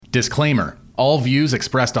Disclaimer. All views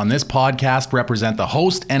expressed on this podcast represent the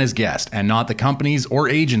host and his guest, and not the companies or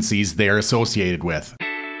agencies they are associated with.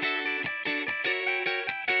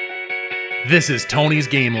 This is Tony's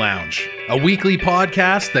Game Lounge, a weekly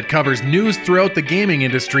podcast that covers news throughout the gaming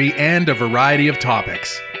industry and a variety of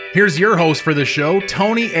topics. Here's your host for the show,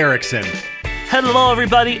 Tony Erickson. Hello,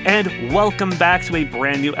 everybody, and welcome back to a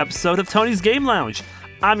brand new episode of Tony's Game Lounge.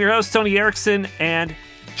 I'm your host, Tony Erickson, and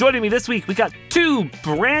joining me this week, we got two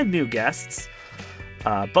brand new guests,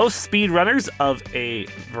 both speedrunners of a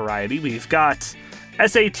variety. We've got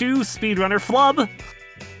SA2 speedrunner Flub.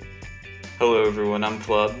 Hello everyone, I'm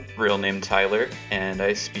Flub, real name Tyler, and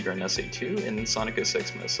I speedrun SA2 and Sonic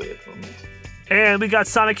 06 mostly at the moment. And we got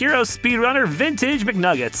Sonic Heroes speedrunner Vintage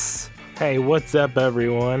McNuggets. Hey, what's up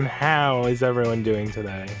everyone? How is everyone doing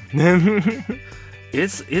today?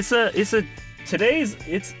 It's a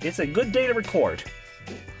good day to record.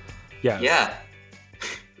 Yes. Yeah,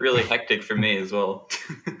 really hectic for me as well.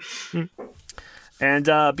 And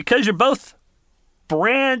because you're both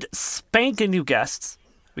brand spanking new guests,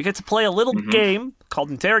 we get to play a little game called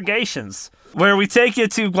Interrogations, where we take you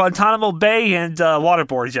to Guantanamo Bay and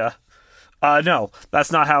waterboard you. No,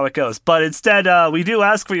 that's not how it goes. But instead, we do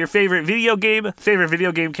ask for your favorite video game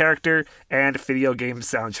character, and video game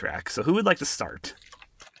soundtrack. So who would like to start?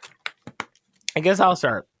 I guess I'll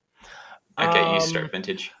start. Okay, you start,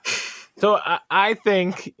 Vintage. So I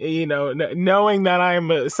think, knowing that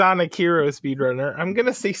I'm a Sonic Heroes speedrunner, I'm going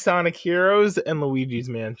to say Sonic Heroes and Luigi's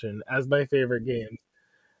Mansion as my favorite games.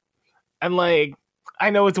 And, I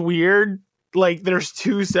know it's weird. There's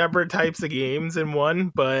two separate types of games in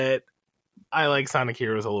one, but I like Sonic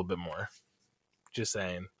Heroes a little bit more. Just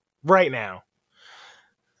saying. Right now.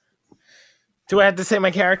 Do I have to say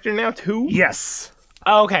my character now, too? Yes.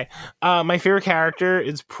 Oh, okay. My favorite character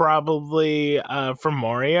is probably from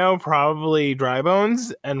Mario, probably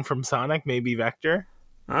Drybones, and from Sonic, maybe Vector.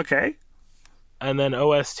 Okay. And then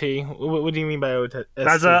OST. What do you mean by OST?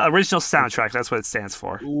 That's an original soundtrack. That's what it stands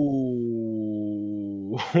for.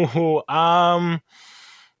 Ooh.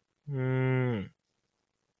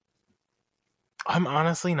 I'm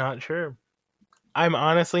honestly not sure.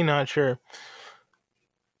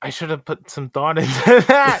 I should have put some thought into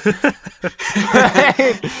that.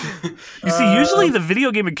 You see, usually the video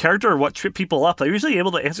game and character are what trip people up. They're usually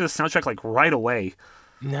able to answer the soundtrack right away.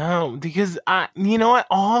 No, because you know what?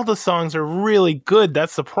 All the songs are really good.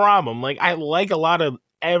 That's the problem. I like a lot of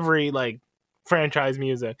every franchise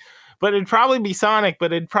music, but it'd probably be Sonic.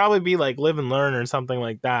 But it'd probably be Live and Learn or something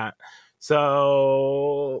like that.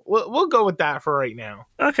 So we'll go with that for right now.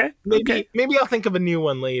 Okay. Maybe I'll think of a new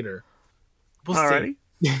one later. We'll see.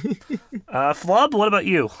 Flub, what about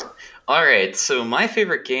you? All right, so my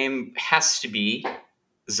favorite game has to be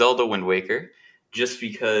Zelda Wind Waker, just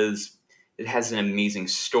because it has an amazing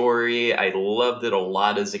story. I loved it a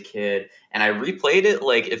lot as a kid, and I replayed it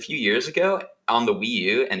a few years ago on the Wii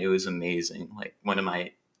U, and it was amazing. One of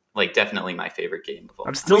my, definitely my favorite game of all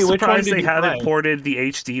time. I'm still surprised they haven't ported the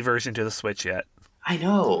HD version to the Switch yet. I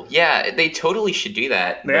know. Yeah, they totally should do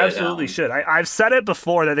that. They absolutely should. I've said it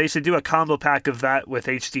before that they should do a combo pack of that with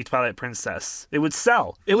HD Twilight Princess. It would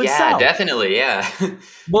sell. Sell. Yeah, definitely, yeah.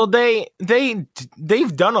 Well, they've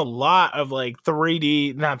done a lot of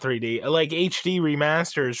 3D, not 3D, HD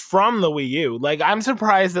remasters from the Wii U. I'm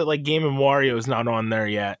surprised that Game & Wario is not on there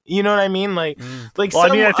yet. You know what I mean? I think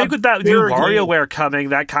with that new WarioWare coming,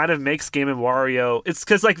 that kind of makes Game & Wario. It's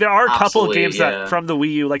because there are a couple of games that from the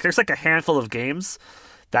Wii U. There's a handful of games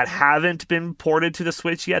that haven't been ported to the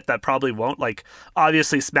Switch yet that probably won't.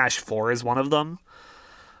 Obviously Smash 4 is one of them.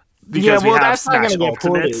 Because we have Smash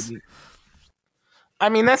Ultimate. I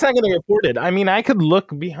mean, that's not going to get ported. I mean, I could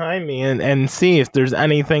look behind me and see if there's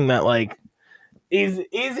anything that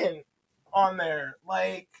isn't on there.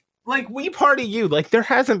 Wii Party U. There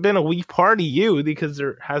hasn't been a Wii Party U because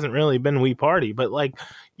there hasn't really been Wii Party. But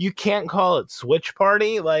you can't call it Switch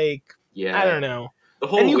Party. Yeah. I don't know. The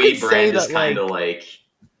whole Wii brand is kind of dead,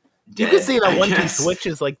 you could say that 1-2 Switch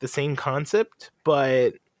is the same concept,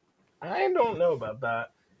 but I don't know about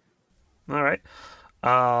that. All right.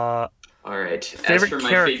 All right. As for my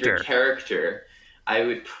favorite character, I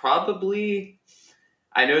would probably...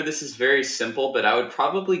 I know this is very simple, but I would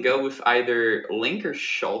probably go with either Link or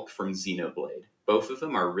Shulk from Xenoblade. Both of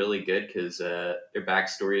them are really good because their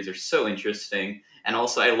backstories are so interesting. And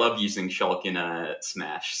also, I love using Shulk in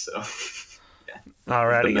Smash, so...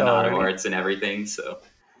 Alrighty, the Monado arts and everything. So,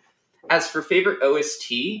 as for favorite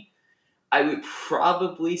OST, I would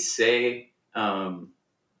probably say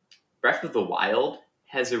Breath of the Wild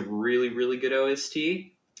has a really, really good OST.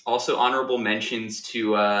 Also, honorable mentions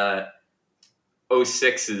to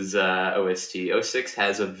 06's OST. 06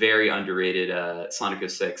 has a very underrated. Sonic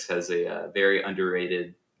 06 has a very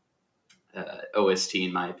underrated OST,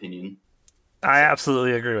 in my opinion. I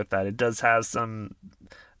absolutely agree with that. It does have some.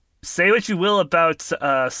 Say what you will about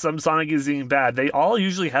some Sonic games being bad, they all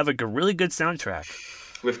usually have a really good soundtrack.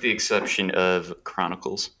 With the exception of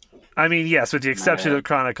Chronicles. I mean, yes, with the exception of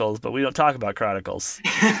Chronicles, but we don't talk about Chronicles.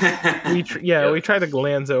 We try to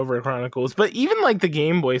glance over Chronicles, but even like the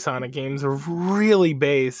Game Boy Sonic games are really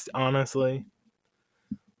based, honestly.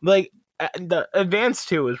 Like the Advance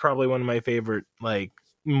 2 is probably one of my favorite like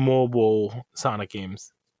mobile Sonic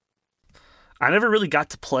games. I never really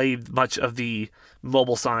got to play much of the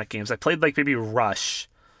mobile Sonic games. I played like maybe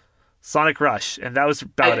Sonic Rush, and that was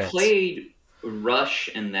about it. I played Rush,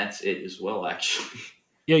 and that's it as well, actually.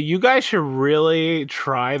 Yeah, you guys should really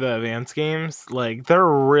try the Advance games. Like, they're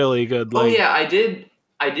really good. Like, oh yeah, I did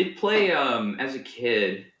play as a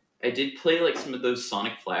kid. I did play like some of those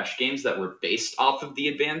Sonic Flash games that were based off of the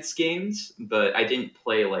Advance games, but I didn't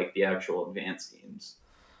play like the actual Advance games.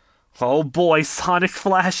 Oh boy, Sonic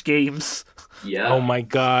Flash games. Yeah. Oh my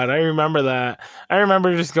god, I remember that. I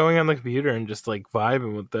remember just going on the computer and just like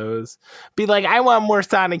vibing with those. Be like, I want more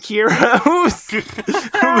Sonic Heroes,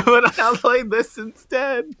 but I'll play this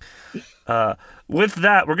instead. With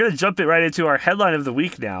that, we're gonna jump it right into our headline of the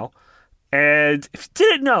week now. And if you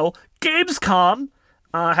didn't know, Gamescom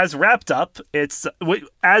has wrapped up. It's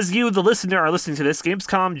as you, the listener, are listening to this.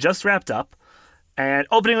 Gamescom just wrapped up, and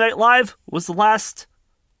Opening Night Live was the last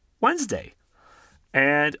Wednesday.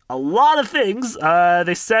 And a lot of things,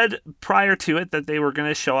 they said prior to it that they were going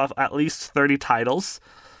to show off at least 30 titles.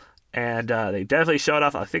 And they definitely showed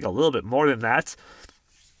off, I think, a little bit more than that.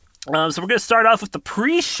 So we're going to start off with the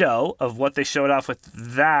pre-show of what they showed off with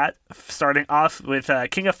that. Starting off with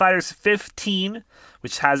King of Fighters 15,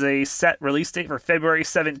 which has a set release date for February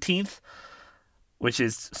 17th. Which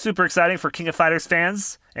is super exciting for King of Fighters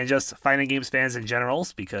fans and just fighting games fans in general,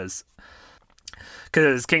 because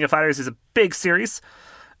King of Fighters is a big series.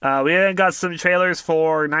 We then got some trailers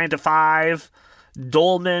for 9 to 5,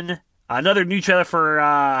 Dolmen, another new trailer for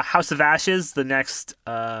House of Ashes, the next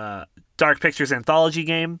Dark Pictures anthology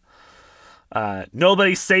game.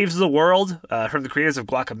 Nobody Saves the World from the creators of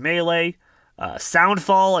Guacamelee,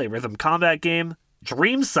 Soundfall, a rhythm combat game,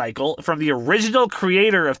 Dream Cycle from the original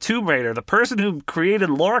creator of Tomb Raider, the person who created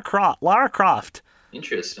Lara Croft.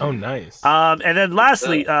 Interesting. Oh, nice. And then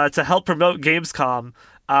lastly, to help promote Gamescom,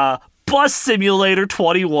 Bus Simulator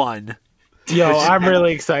 21. Yo, I'm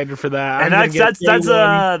really excited for that. And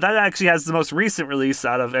that actually has the most recent release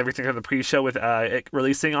out of everything from the pre-show, with it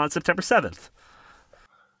releasing on September 7th.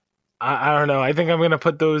 I don't know. I think I'm gonna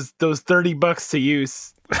put those $30 to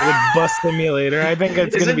use with Bus Simulator. I think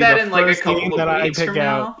it's gonna be the first game that I pick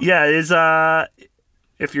out. Yeah, it is.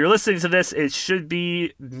 If you're listening to this, it should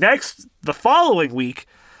be the following week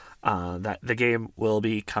that the game will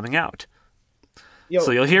be coming out.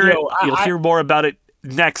 So you'll hear You'll hear more about it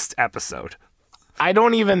next episode. I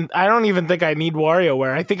don't even think I need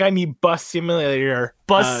WarioWare. I think I need Bus Simulator.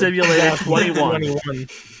 Simulator 21.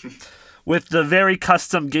 With the very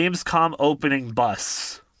custom Gamescom opening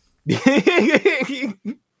bus. Was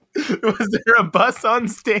there a bus on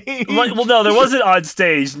stage? Well, no, there wasn't on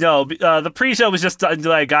stage. No, the pre-show was just done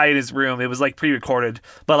by a guy in his room. It was like pre-recorded,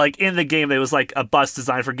 but like in the game, there was like a bus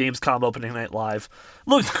designed for Gamescom Opening Night Live.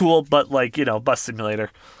 Looked cool, but like, Bus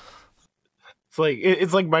Simulator.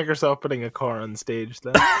 It's like Microsoft putting a car on stage.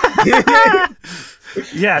 Then.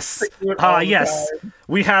 Yes, yes,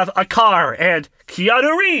 we have a car and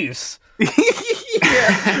Keanu Reeves.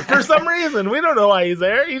 Yeah, for some reason, we don't know why he's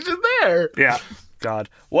there. He's just there. Yeah. God,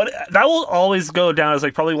 that will always go down as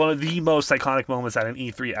like probably one of the most iconic moments at an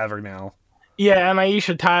E3 ever now. Yeah, and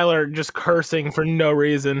Aisha Tyler just cursing for no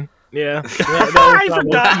reason. Yeah, I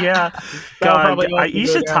forgot. Yeah, God,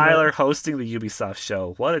 Aisha Tyler hosting the Ubisoft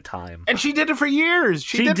show. What a time! And she did it for years.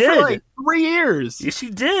 She did for like 3 years. Yeah,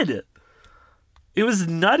 she did. It was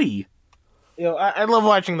nutty. I love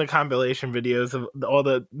watching the compilation videos of all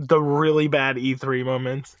the really bad E3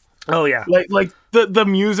 moments. Oh yeah, like the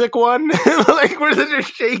music one, like where they're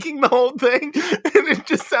just shaking the whole thing, and it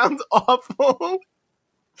just sounds awful.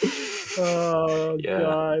 Oh yeah.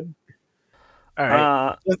 God! All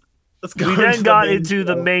right, let's go. We then got into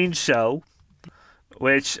the main show,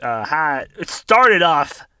 which it started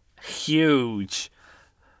off huge.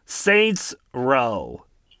 Saints Row.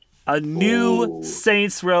 A new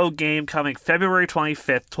Saints Row game coming February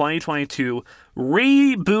 25th, 2022,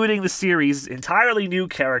 rebooting the series, entirely new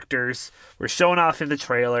characters. We're showing off in the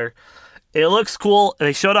trailer. It looks cool.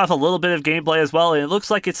 They showed off a little bit of gameplay as well, and it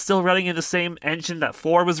looks like it's still running in the same engine that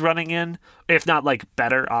 4 was running in, if not like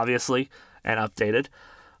better, obviously. and updated.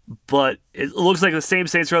 But it looks like the same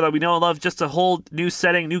Saints Row that we know and love, just a whole new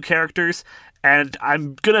setting, new characters, and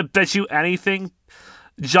I'm gonna bet you anything,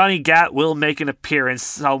 Johnny Gat will make an appearance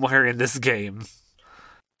somewhere in this game.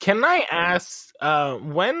 Can I ask,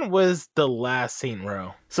 when was the last Saints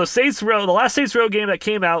Row? So Saints Row, the last Saints Row game that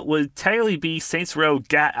came out would technically be Saints Row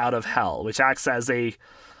Gat Out of Hell, which acts as a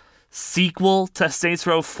sequel to Saints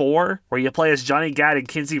Row 4, where you play as Johnny Gat and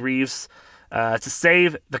Kinsey Reeves to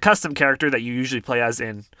save the custom character that you usually play as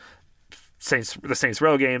in the Saints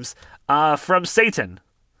Row games from Satan.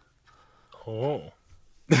 Oh.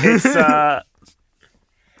 It's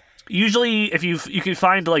usually if you can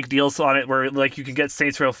find like deals on it where like you can get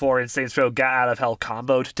Saints Row 4 and Saints Row Gat Out of Hell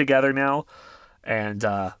comboed together now, and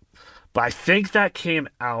but I think that came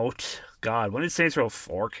out. God, when did Saints Row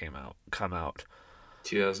 4 come out?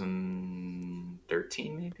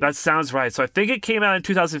 2013, maybe? That sounds right. So I think it came out in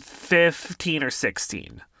 2015 or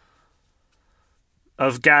 16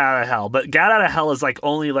 of Gat Out of Hell. But Gat Out of Hell is like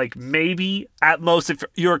only like maybe at most, if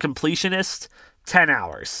you're a completionist, 10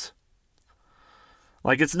 hours.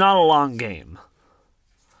 Like it's not a long game.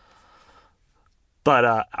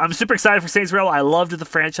 But I'm super excited for Saints Row. I loved the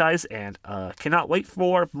franchise and cannot wait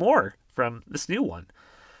for more from this new one.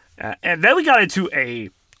 And then we got into a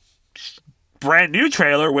brand new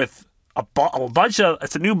trailer with a bunch of...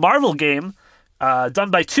 It's a new Marvel game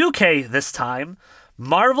done by 2K this time.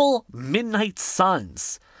 Marvel Midnight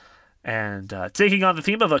Suns. And taking on the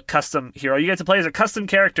theme of a custom hero. You get to play as a custom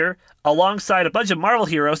character alongside a bunch of Marvel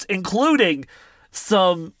heroes, including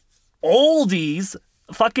some oldies.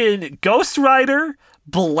 Fucking Ghost Rider,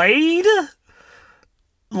 Blade.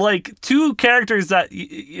 Like, two characters that,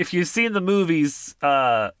 if you've seen the movies,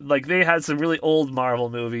 like, they had some really old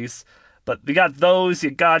Marvel movies. But you got those,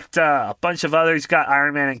 you got a bunch of others. You got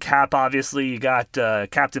Iron Man and Cap, obviously. You got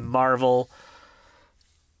Captain Marvel,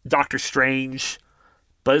 Doctor Strange.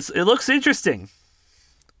 But it looks interesting.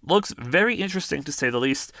 Looks very interesting, to say the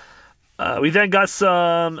least. We then got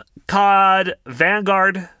some COD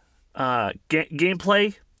Vanguard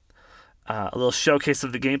gameplay. A little showcase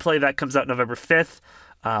of the gameplay. That comes out November 5th.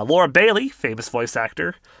 Laura Bailey, famous voice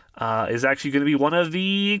actor, is actually going to be one of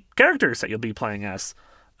the characters that you'll be playing as.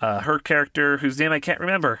 Her character, whose name I can't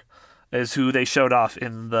remember, is who they showed off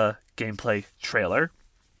in the gameplay trailer.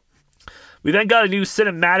 We then got a new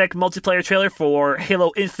cinematic multiplayer trailer for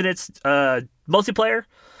Halo Infinite's multiplayer,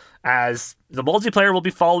 as the multiplayer will be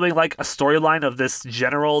following like a storyline of this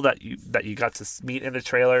general that you got to meet in the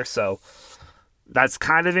trailer. So that's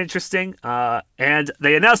kind of interesting. And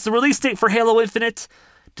they announced the release date for Halo Infinite,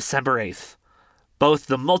 December 8th. Both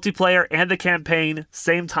the multiplayer and the campaign,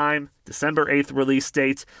 same time, December 8th release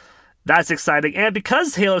date. That's exciting. And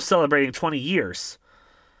because Halo's celebrating 20 years,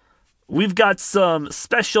 we've got some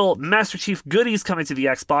special Master Chief goodies coming to the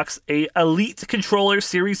Xbox. A Elite Controller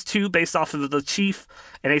Series 2 based off of the Chief,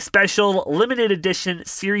 and a special limited edition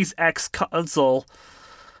Series X console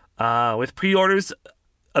with pre-orders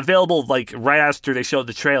available like right after they showed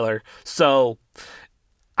the trailer. So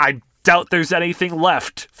I doubt there's anything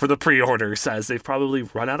left for the pre-orders, as they've probably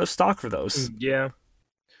run out of stock for those. Yeah.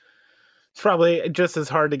 It's probably just as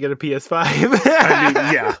hard to get a PS5. I mean,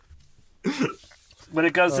 yeah. When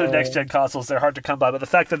it comes to the next-gen consoles, they're hard to come by. But the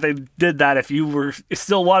fact that they did that, if you were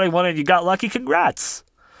still wanting one and you got lucky, congrats.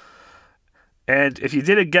 And if you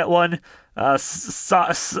didn't get one, too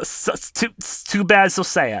bad, so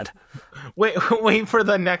sad. Wait for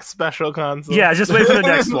the next special console. Yeah, just wait for the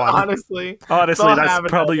next one. Honestly, that's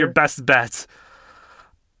probably your best bet.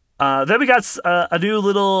 Then we got a new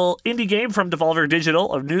little indie game from Devolver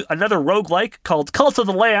Digital, another roguelike called Cult of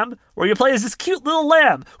the Lamb, where you play as this cute little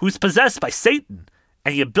lamb who's possessed by Satan,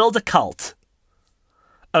 and you build a cult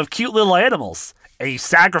of cute little animals, and you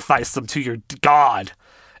sacrifice them to your god,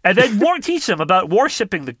 and then teach them about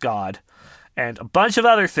worshipping the god, and a bunch of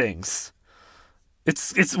other things.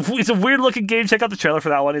 It's a weird looking game. Check out the trailer for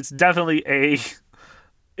that one. It's definitely a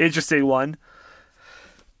interesting one.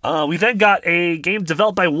 We then got a game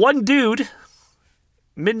developed by one dude,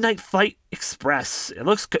 Midnight Fight Express. It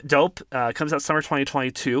looks dope. It comes out summer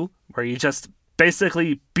 2022, where you just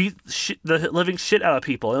basically beat the living shit out of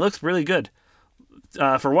people. It looks really good.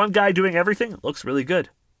 For one guy doing everything, it looks really good.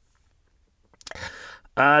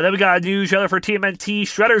 Then we got a new trailer for TMNT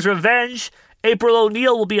Shredder's Revenge. April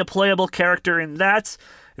O'Neil will be a playable character in that.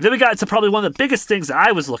 And then we got to probably one of the biggest things that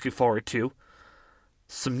I was looking forward to.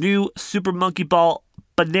 Some new Super Monkey Ball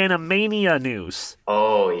Banana Mania news.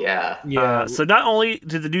 Oh, yeah. So not only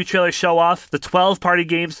did the new trailer show off the 12 party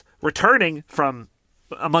games returning from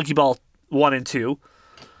Monkey Ball 1 and 2,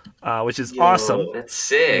 which is awesome. That's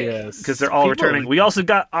sick. Because they're all returning. We also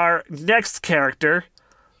got our next character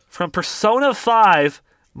from Persona 5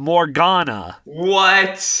 Morgana.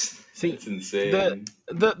 What? See, that's insane.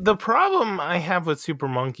 The problem I have with Super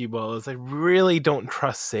Monkey Ball is I really don't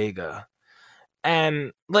trust Sega.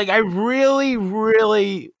 And like I really,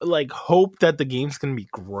 really like hope that the game's gonna be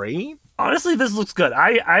great. Honestly, this looks good.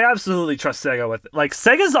 I absolutely trust Sega with it. Like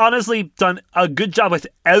Sega's honestly done a good job with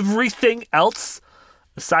everything else,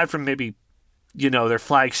 aside from maybe, their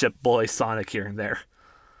flagship boy Sonic here and there.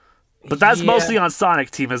 But that's mostly on Sonic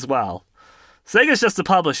Team as well. Sega's just the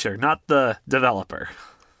publisher, not the developer.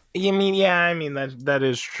 I mean that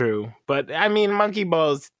is true. But I mean Monkey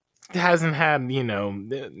Balls hasn't had,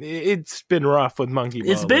 it's been rough with Monkey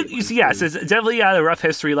Ball. It's been, yes, it's definitely had a rough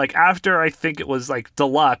history. Like, after I think it was, like,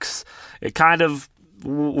 Deluxe, it kind of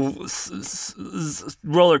roller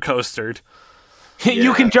coastered. Yeah.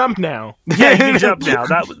 You can jump now. Yeah, you can jump now.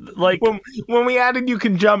 That, like, when we added You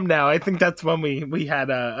Can Jump Now, I think that's when we had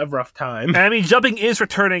a rough time. I mean, jumping is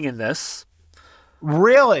returning in this.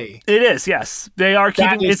 Really? It is, yes. They are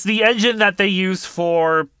keeping, it's the engine that they use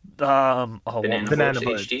for, Banana Forge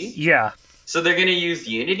HD? Yeah. So they're going to use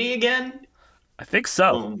Unity again? I think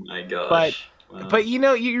so. Oh my gosh. But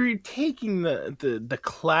you're taking the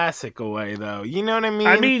classic away, though. You know what I mean?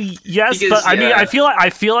 I mean, yes, because, but I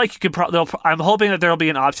feel like you could I'm hoping that there'll be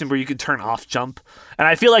an option where you can turn off jump, and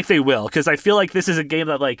I feel like they will, because I feel like this is a game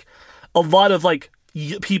that like a lot of like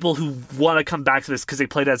people who want to come back to this because they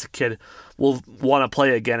played as a kid will want to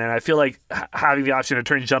play again, and I feel like having the option to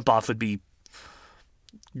turn jump off would be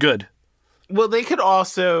good. Well, they could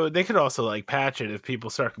also like patch it if people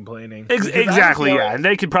start complaining. Exactly, yeah, and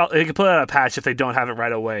they could put out a patch if they don't have it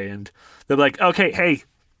right away, and they're like, okay, hey,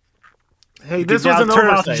 this was an turn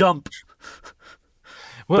oversight. Off jump.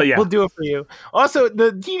 We'll do it for you. Also,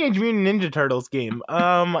 the Teenage Mutant Ninja Turtles game.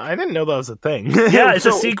 I didn't know that was a thing. Yeah, it's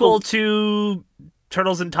a sequel to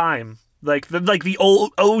Turtles in Time, like the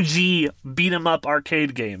old OG beat 'em up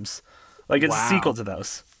arcade games. Like it's a sequel to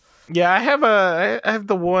those. Yeah, I have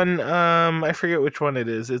the one. I forget which one it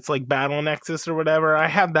is. It's like Battle Nexus or whatever. I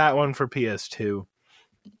have that one for PS2.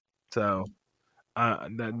 So,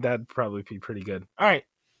 that'd probably be pretty good. All right,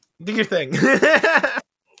 do your thing.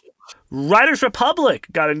 Riders Republic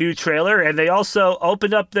got a new trailer, and they also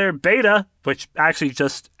opened up their beta, which actually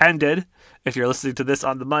just ended. If you're listening to this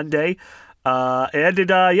on the Monday, it ended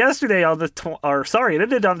yesterday on it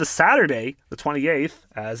ended on the Saturday, the 28th,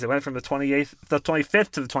 as it went from the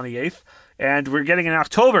 25th to the 28th, and we're getting an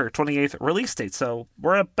October 28th release date. So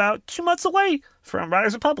we're about 2 months away from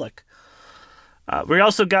Riders Republic. We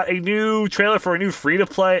also got a new trailer for a new fair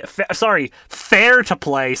to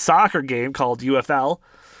play soccer game called UFL.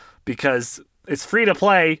 Because it's free to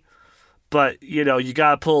play, but you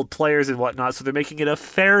gotta pull players and whatnot, so they're making it a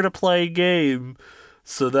fair to play game,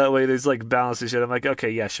 so that way there's like balance and shit. I'm like,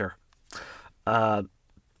 okay, yeah, sure. Then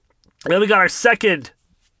we got our second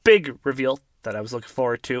big reveal that I was looking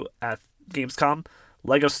forward to at Gamescom: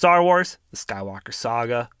 Lego Star Wars: The Skywalker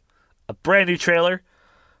Saga. A brand new trailer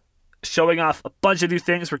showing off a bunch of new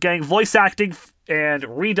things. We're getting voice acting and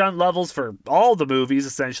redone levels for all the movies,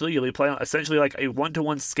 essentially. You'll be playing essentially like a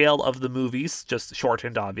 1-to-1 scale of the movies, just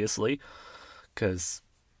shortened, obviously. Because,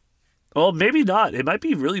 well, maybe not. It might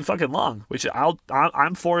be really fucking long, which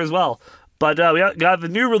I'm for as well. But we got the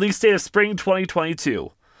new release date of spring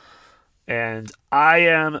 2022. And I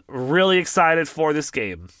am really excited for this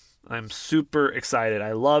game. I'm super excited.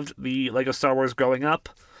 I loved the Lego Star Wars growing up.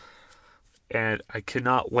 And I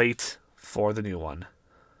cannot wait for the new one.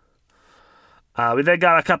 We then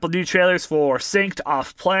got a couple new trailers for Synced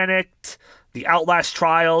Off Planet, The Outlast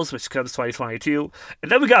Trials, which comes 2022.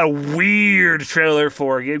 And then we got a weird trailer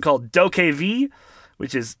for a game called Dokkaebi,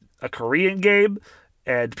 which is a Korean game.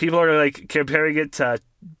 And people are like comparing it to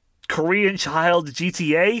Korean Child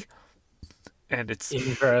GTA. And it's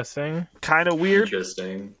interesting. Kind of weird.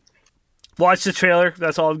 Interesting. Watch the trailer.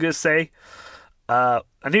 That's all I'm going to say. A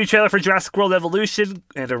new trailer for Jurassic World Evolution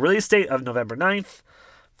and a release date of November 9th.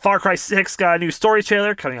 Far Cry 6 got a new story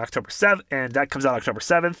trailer coming October 7th, and that comes out October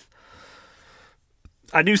 7th.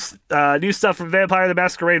 A new stuff from Vampire the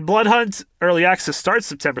Masquerade Bloodhunt. Early access starts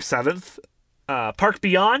September 7th. Park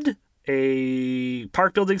Beyond, a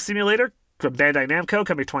park building simulator from Bandai Namco,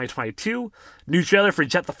 coming 2022. New trailer for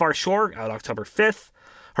Jet the Far Shore, out October 5th.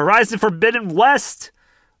 Horizon Forbidden West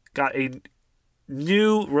got a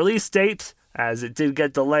new release date, as it did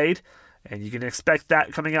get delayed, and you can expect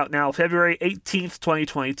that coming out now February 18th,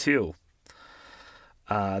 2022.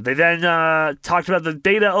 They then talked about the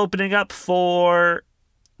beta opening up for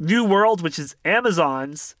New World, which is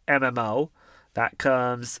Amazon's MMO. That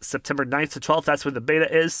comes September 9th to 12th. That's when the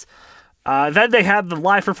beta is. Then they had the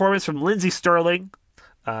live performance from Lindsey Sterling,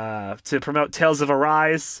 to promote Tales of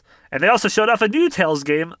Arise. And they also showed off a new Tales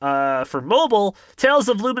game for mobile, Tales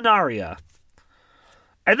of Luminaria.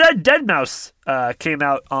 And then Deadmau5 came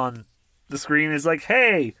out on the screen. It's like,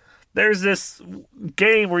 hey, there's this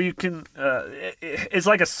game where you can... it's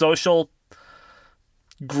like a social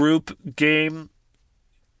group game.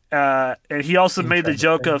 And he also made the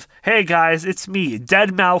joke of, hey, guys, it's me,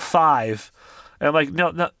 Deadmau5. And I'm like,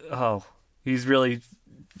 no. Oh, he's really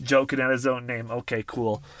joking at his own name. Okay,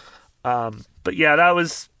 cool. But yeah, that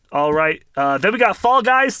was all right. Then we got Fall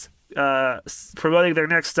Guys promoting their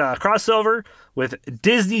next crossover with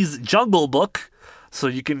Disney's Jungle Book. So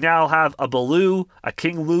you can now have a Baloo, a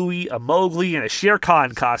King Louie, a Mowgli, and a Shere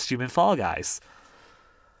Khan costume in Fall Guys.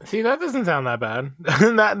 See, that doesn't sound that bad.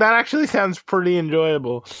 that actually sounds pretty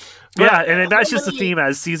enjoyable. But yeah, and that's just the theme,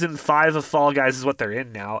 as season 5 of Fall Guys is what they're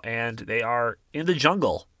in now, and they are in the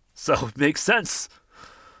jungle. So it makes sense.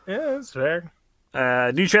 Yeah, that's fair.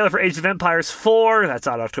 New trailer for Age of Empires 4. That's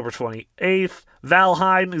out October 28th.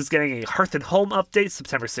 Valheim is getting a Hearth and Home update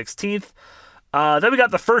September 16th. Then we got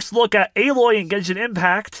the first look at Aloy and Genshin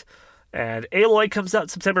Impact. And Aloy comes out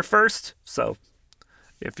September 1st. So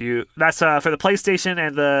that's for the PlayStation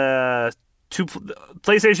and the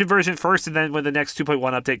PlayStation version first, and then when the next 2.1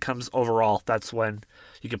 update comes overall, that's when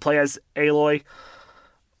you can play as Aloy.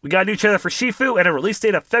 We got a new trailer for Shifu and a release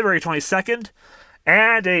date of February 22nd.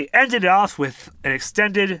 And they ended it off with an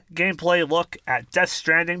extended gameplay look at Death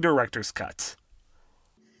Stranding Director's Cut.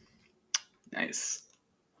 Nice.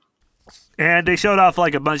 And they showed off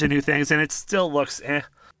like a bunch of new things, and it still looks eh.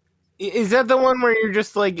 Is that the one where you're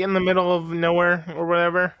just like in the middle of nowhere or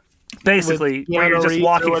whatever? Basically, where you're just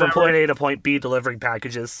walking from point A to point B delivering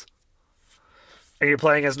packages. And you're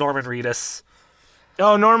playing as Norman Reedus.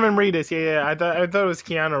 Oh, Norman Reedus, yeah. I thought it was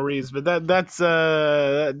Keanu Reeves, but that's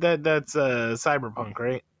Cyberpunk,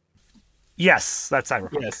 right? Yes, that's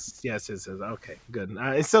Cyberpunk. Yes. Okay, good.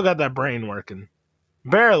 I still got that brain working,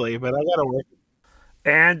 barely, but I got to work.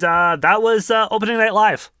 And that was Opening Night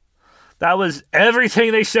Live. That was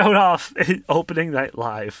everything they showed off in Opening Night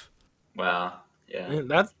Live. Wow.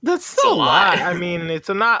 Yeah. That's still a lot. I mean, it's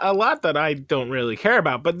not a lot that I don't really care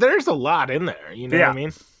about, but there's a lot in there. You know what I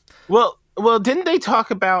mean? Well, didn't they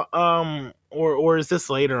talk about or is this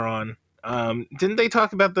later on? Didn't they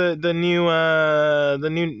talk about the new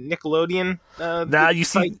Nickelodeon? Now you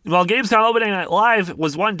see, well, Gamescom Opening Night Live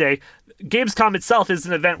was one day. Gamescom itself is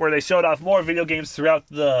an event where they showed off more video games throughout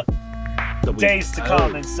the days to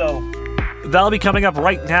come, and so that'll be coming up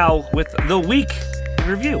right now with the week in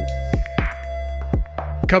review.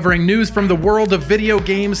 Covering news from the world of video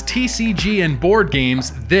games, TCG, and board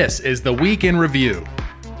games, this is the Week in Review.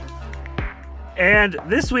 And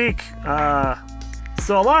this week,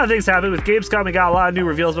 so a lot of things happened with Gamescom. We got a lot of new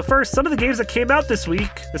reveals, but first, some of the games that came out this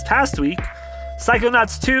past week,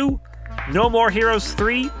 Psychonauts 2, No More Heroes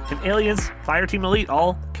 3, and Aliens Fireteam Elite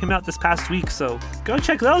all came out this past week, so go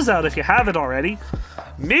check those out if you haven't already.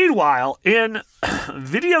 Meanwhile, in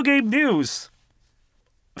video game news,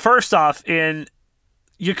 first off, in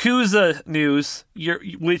Yakuza news,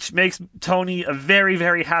 which makes Tony a very,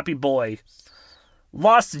 very happy boy,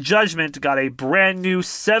 Lost Judgment got a brand new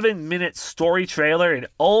 7-minute story trailer, and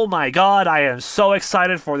oh my god, I am so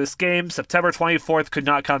excited for this game. September 24th could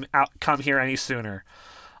not come here any sooner.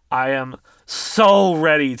 I am so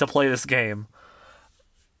ready to play this game.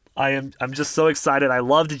 I'm just so excited. I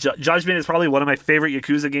loved Judgment is probably one of my favorite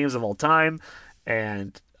Yakuza games of all time,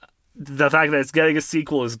 and the fact that it's getting a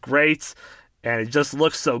sequel is great. And it just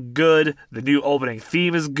looks so good. The new opening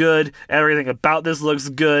theme is good. Everything about this looks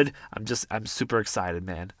good. I'm super excited,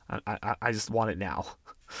 man. I just want it now.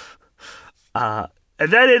 And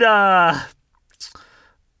then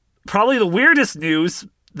probably the weirdest news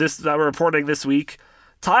that we're reporting this week,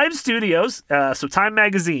 Time Studios, so Time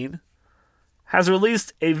Magazine, has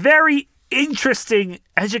released a very interesting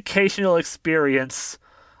educational experience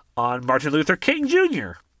on Martin Luther King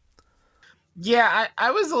Jr. Yeah,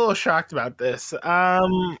 I was a little shocked about this.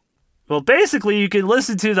 Well, basically, you can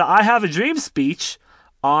listen to the I Have a Dream speech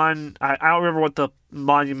on, I don't remember what the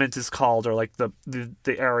monument is called, or like the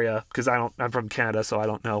area, because I'm from Canada, so I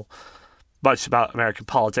don't know much about American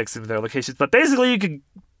politics and their locations. But basically, you can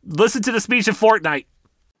listen to the speech of Fortnite.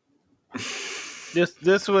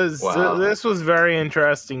 This was very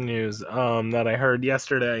interesting news that I heard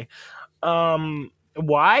yesterday.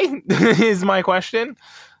 Why is my question?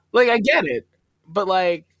 Like, I get it, but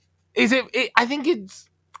like, is it I think it's.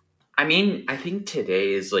 I mean, I think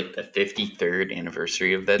today is like the 53rd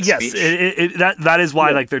anniversary of that speech. Yes, that is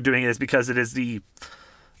why like they're doing it, is because it is the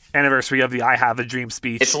anniversary of the I Have a Dream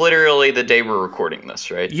speech. It's literally the day we're recording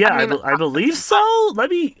this, right? Yeah, I believe so. Let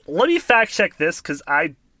me fact check this because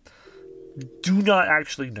I do not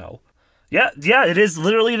actually know. Yeah, it is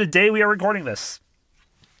literally the day we are recording this.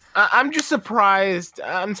 I'm just surprised.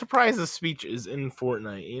 I'm surprised the speech is in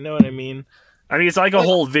Fortnite. You know what I mean? I mean, it's like a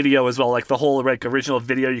whole video as well, like the whole original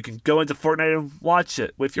video. You can go into Fortnite and watch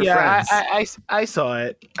it with your friends. I saw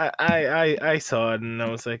it. I saw it, and I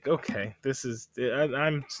was like, okay, this is.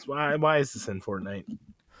 Why is this in Fortnite?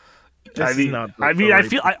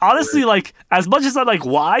 I honestly like, as much as I'm like,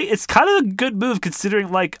 why? It's kind of a good move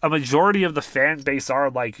considering like a majority of the fan base are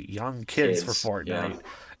like young kids for Fortnite. Yeah.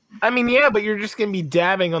 I mean, yeah, but you're just gonna be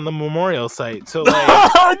dabbing on the memorial site, so like,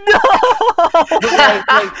 oh no!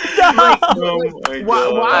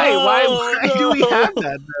 Why do we have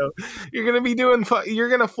that though? You're gonna be you're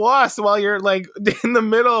gonna floss while you're like in the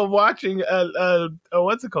middle of watching a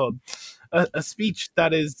what's it called? A speech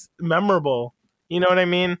that is memorable. You know what I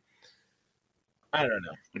mean? I don't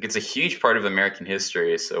know. Like, it's a huge part of American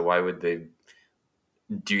history, so why would they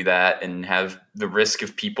do that and have the risk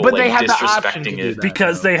of people disrespecting it?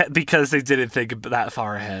 Because they didn't think that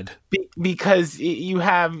far ahead. Because you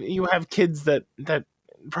have kids that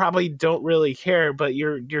probably don't really care, but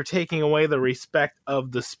you're taking away the respect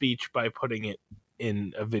of the speech by putting it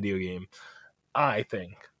in a video game, I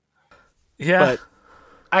think. Yeah. But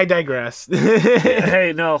I digress.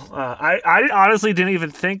 Hey, no. I honestly didn't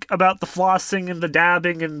even think about the flossing and the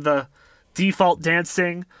dabbing and the default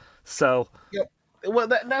dancing. So. Yep. Well,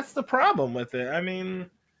 that's the problem with it. I mean,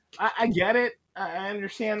 I get it. I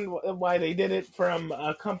understand why they did it from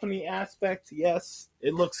a company aspect. Yes,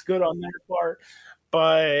 it looks good on their part.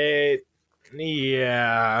 But,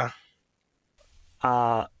 yeah.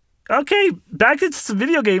 Okay, back into some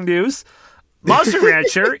video game news. Monster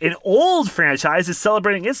Rancher, an old franchise, is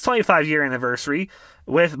celebrating its 25-year anniversary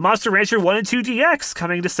with Monster Rancher 1 and 2 DX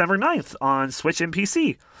coming December 9th on Switch and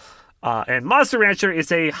PC. And Monster Rancher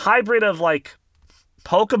is a hybrid of, like,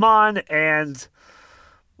 Pokemon and,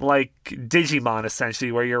 like, Digimon,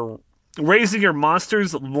 essentially, where you're raising your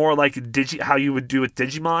monsters more like how you would do with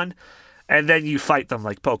Digimon, and then you fight them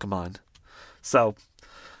like Pokemon. So,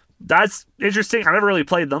 that's interesting. I never really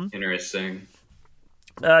played them. Interesting.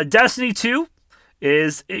 Destiny 2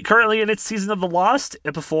 is currently in its Season of the Lost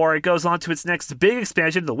before it goes on to its next big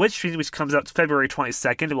expansion, The Witch Fiend, which comes out February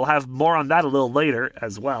 22nd, and we'll have more on that a little later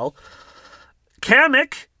as well.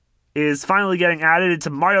 Kamek is finally getting added into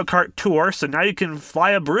Mario Kart Tour, so now you can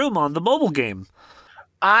fly a broom on the mobile game.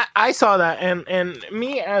 I saw that, and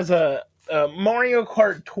me as a Mario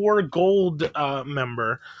Kart Tour Gold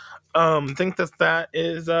member, think that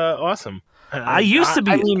is awesome. I used to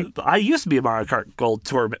be a Mario Kart Gold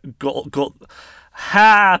Tour Gold.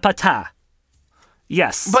 Ha pata.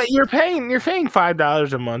 Yes, but you're paying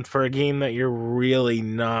 $5 a month for a game that you're really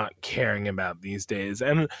not caring about these days.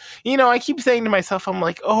 And you know, I keep saying to myself, I'm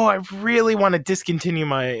like, oh, I really want to discontinue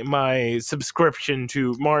my subscription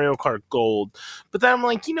to Mario Kart Gold. But then I'm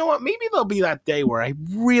like, you know what? Maybe there'll be that day where I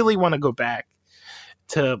really want to go back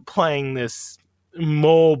to playing this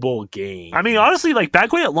mobile game. I mean, honestly, like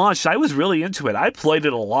back when it launched, I was really into it. I played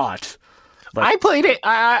it a lot. But I played it.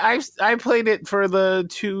 I played it for the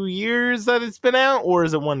 2 years that it's been out, or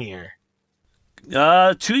is it 1 year?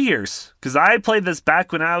 2 years, because I played this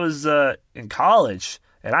back when I was in college,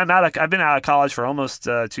 and I've been out of college for almost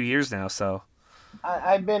 2 years now. So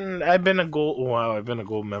I've been a gold. Wow, I've been a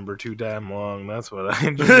gold member too damn long. That's what I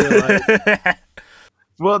just realized.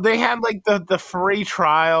 Well, they had like the free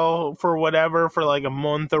trial for whatever for like a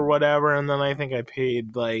month or whatever, and then I think I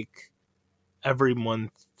paid like every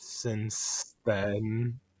month since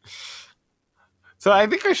then. So I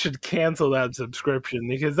think I should cancel that subscription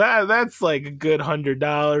because that's like a good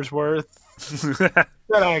 $100 worth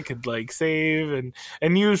that I could like save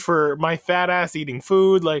and use for my fat ass eating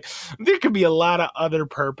food. Like there could be a lot of other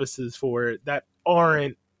purposes for it that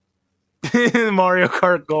aren't Mario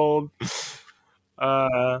Kart Gold.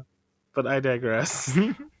 But I digress.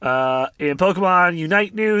 In Pokemon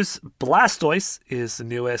Unite news, Blastoise is the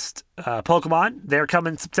newest Pokemon. They're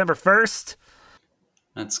coming September 1st.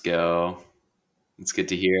 Let's go. It's good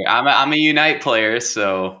to hear. I'm a Unite player,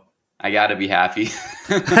 so I gotta be happy.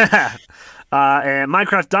 And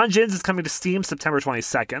Minecraft Dungeons is coming to Steam September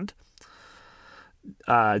 22nd.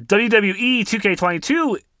 WWE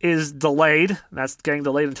 2K22 is delayed. That's getting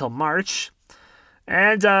delayed until March.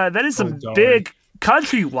 And that is some big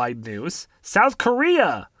countrywide news. South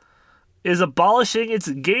Korea is abolishing its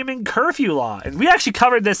gaming curfew law. And we actually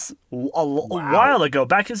covered this a while ago,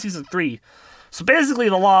 back in Season 3. So basically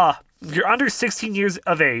the law, if you're under 16 years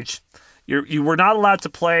of age, you were not allowed to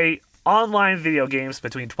play online video games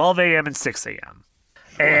between 12 a.m. and 6 a.m.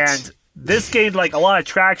 And this gained like a lot of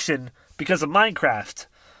traction because of Minecraft.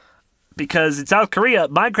 Because in South Korea,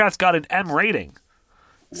 Minecraft's got an M rating.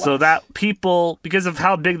 So that people, because of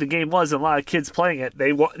how big the game was and a lot of kids playing it,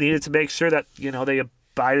 they needed to make sure that, they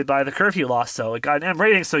abided by the curfew law. So it got an M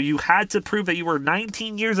rating. So you had to prove that you were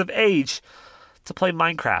 19 years of age to play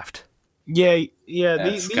Minecraft. Yeah.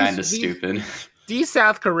 That's kind of stupid. These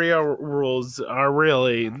South Korea rules are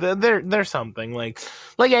really they're something like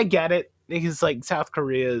I get it because like South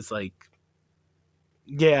Korea is like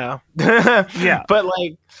yeah but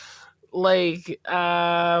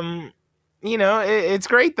it's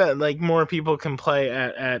great that like more people can play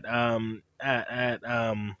at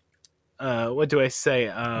what do I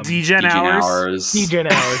say DGen hours.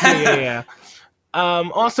 DGen hours. Yeah.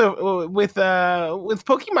 Also with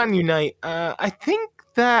Pokemon Unite, I think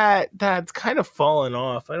that's kind of fallen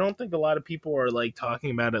off. I don't think a lot of people are like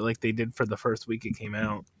talking about it like they did for the first week it came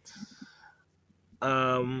out.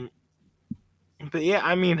 But yeah,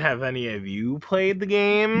 I mean, have any of you played the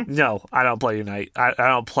game? No, I don't play Unite. I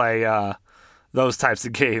don't play those types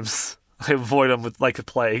of games. I avoid them with like a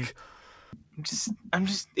plague. I'm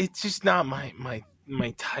just it's just not my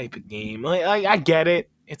type of game. Like I get it.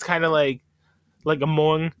 It's kind of like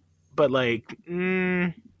Among, but like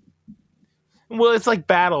well, it's like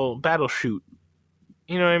battle shoot.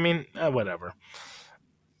 You know what I mean? Whatever.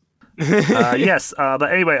 Yes,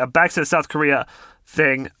 but anyway, back to the South Korea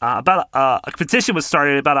thing. About a petition was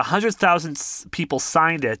started. About 100,000 people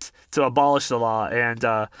signed it to abolish the law, and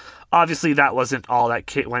obviously that wasn't all that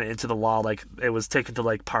went into the law. Like it was taken to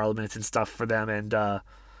like Parliament and stuff for them, and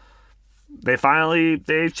they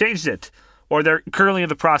changed it, or they're currently in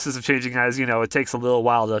the process of changing. As you know, it takes a little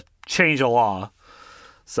while to change a law.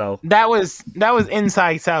 So that was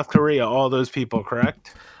inside South Korea. All those people,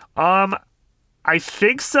 correct? I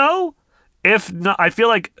think so. If not, I feel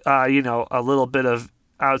like a little bit of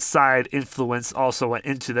outside influence also went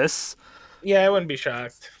into this. Yeah, I wouldn't be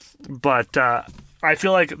shocked. But I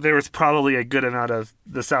feel like there was probably a good amount of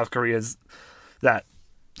the South Koreans that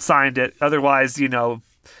signed it. Otherwise,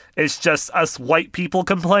 it's just us white people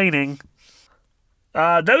complaining.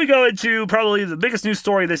 Then we go into probably the biggest news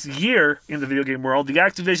story this year in the video game world: the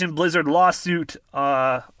Activision Blizzard lawsuit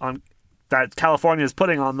on that California is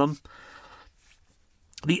putting on them.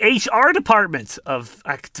 The HR department of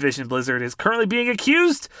Activision Blizzard is currently being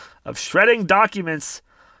accused of shredding documents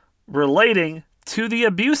relating to the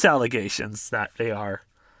abuse allegations that they are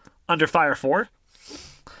under fire for.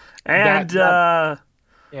 And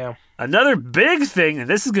another big thing, and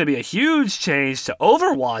this is going to be a huge change to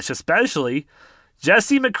Overwatch especially,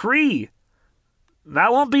 Jesse McCree.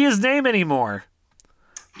 That won't be his name anymore.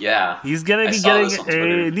 Yeah. He's going to be getting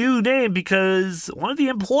a new name because one of the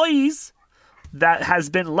employees that has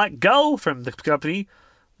been let go from the company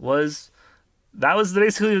was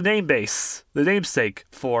basically the namesake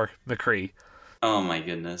for McCree. Oh my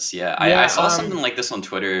goodness, yeah. I saw something like this on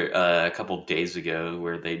Twitter a couple of days ago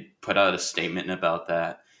where they put out a statement about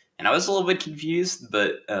that, and I was a little bit confused,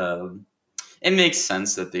 but it makes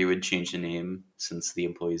sense that they would change the name since the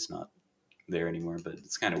employee's not there anymore, but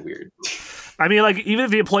it's kind of weird. I mean, like, even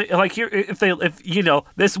if the employee, like, here, if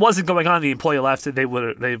this wasn't going on, the employee left, they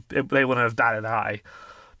wouldn't have batted an eye.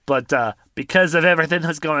 But because of everything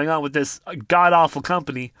that's going on with this god awful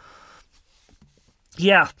company,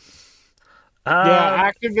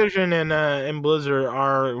 Activision and Blizzard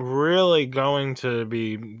are really going to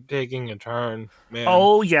be taking a turn, man.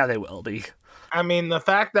 Oh yeah, they will be. I mean, the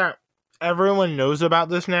fact that everyone knows about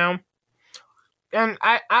this now. And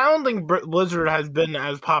I don't think Blizzard has been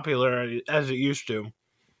as popular as it used to.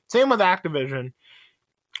 Same with Activision.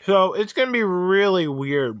 So it's going to be really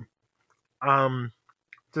weird to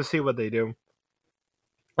see what they do.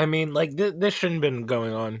 I mean, like, this shouldn't have been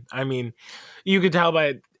going on. I mean, you could tell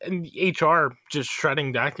by HR just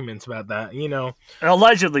shredding documents about that,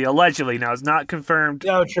 Allegedly. Now, it's not confirmed.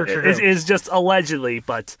 No, sure. It's just allegedly,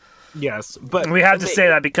 but... Yes, but we have to say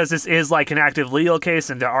that because this is like an active legal case,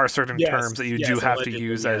 and there are certain terms that you do have to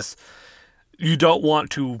use as you don't want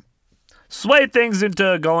to sway things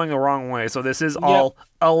into going the wrong way. So this is all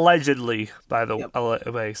allegedly, by the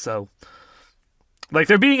way. So, like,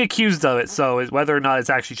 they're being accused of it. So whether or not it's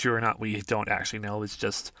actually true or not, we don't actually know. It's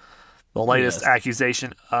just the latest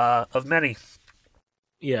accusation of many.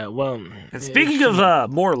 Yeah, well... And speaking of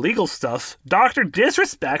more legal stuff, Dr.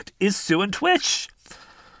 Disrespect is suing Twitch.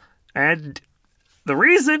 And the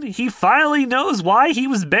reason, he finally knows why he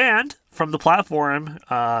was banned from the platform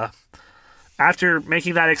after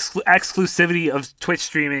making that exclusivity of Twitch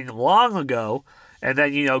streaming long ago, and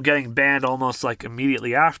then, getting banned almost like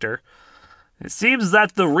immediately after. It seems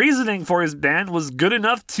that the reasoning for his ban was good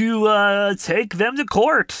enough to take them to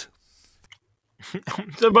court.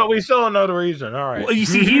 But we still don't know the reason. All right. Well, you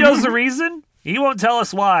see, he knows the reason. He won't tell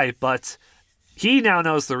us why, but he now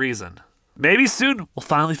knows the reason. Maybe soon we'll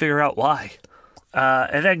finally figure out why.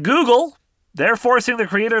 And then Google, they're forcing the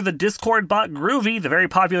creator of the Discord bot Groovy, the very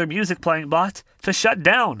popular music playing bot, to shut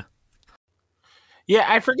down. Yeah,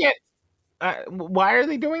 I forget. Why are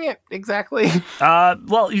they doing it exactly?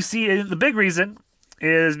 Well, you see, the big reason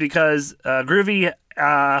is because Groovy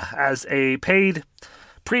has a paid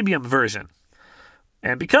premium version.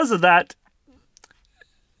 And because of that,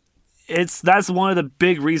 that's one of the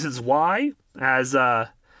big reasons why.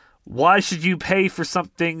 Why should you pay for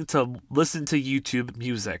something to listen to YouTube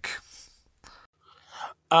music?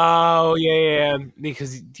 Oh, yeah,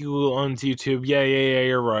 because Google owns YouTube. Yeah,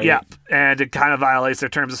 you're right. Yeah, and it kind of violates their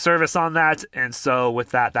terms of service on that, and so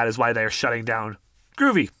with that is why they're shutting down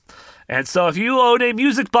Groovy. And so if you own a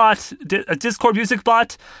music bot, a Discord music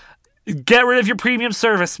bot, get rid of your premium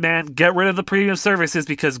service, man. Get rid of the premium services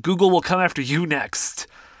because Google will come after you next.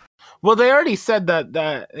 Well, they already said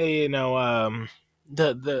that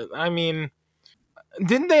I mean,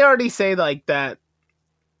 didn't they already say like that?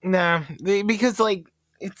 Nah, because like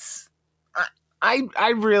it's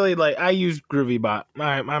I really like I use GroovyBot.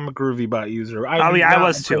 I'm a GroovyBot user. I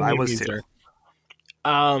was too.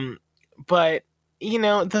 But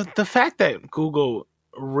the fact that Google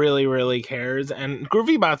really cares, and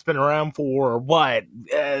GroovyBot's been around for what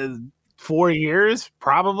 4 years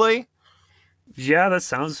probably. Yeah, that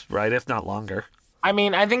sounds right, if not longer. I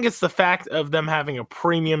mean, I think it's the fact of them having a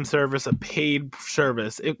premium service, a paid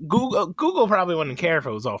service. Google probably wouldn't care if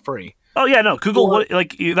it was all free. Oh yeah, no, Google would,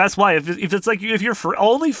 like, that's why if it's like if you're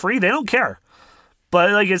only free, they don't care.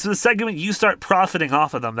 But like it's the second you start profiting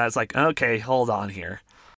off of them, that's like, okay, hold on here.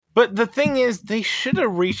 But the thing is, they should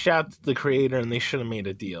have reached out to the creator and they should have made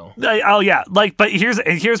a deal. Oh yeah, like, but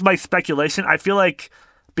here's my speculation. I feel like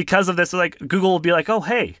because of this, like Google will be like, oh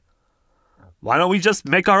hey, why don't we just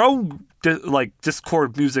make our own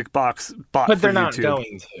Discord music bot? But they're not YouTube?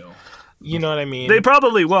 Going to. You know what I mean? They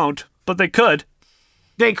probably won't, but they could.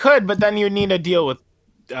 They could, but then you need a deal with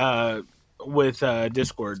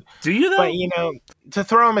Discord. Do you though? But to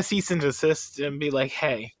throw them a cease and desist and be like,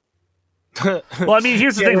 hey. Well, I mean,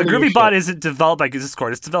 here's the thing: the GroovyBot isn't developed by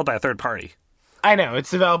Discord; it's developed by a third party. I know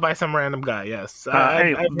it's developed by some random guy. Yes,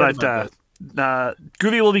 Groovy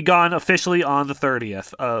will be gone officially on the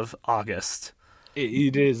 30th of August.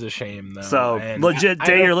 It is a shame, though. So, legit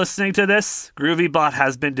day you're listening to this, GroovyBot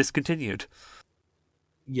has been discontinued.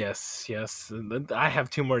 Yes. I have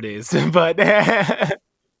 2 more days, but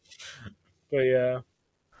yeah.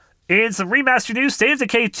 In some remaster news, State of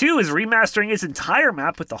Decay 2 is remastering its entire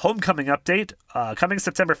map with the Homecoming update coming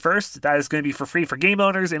September 1st. That is going to be for free for game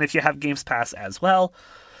owners and if you have Games Pass as well.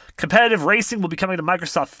 Competitive racing will be coming to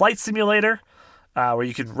Microsoft Flight Simulator, where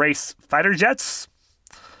you can race fighter jets.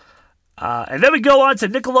 And then we go on to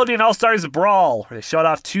Nickelodeon All-Stars Brawl, where they showed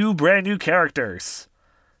off 2 brand new characters.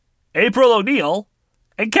 April O'Neil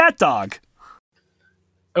and CatDog.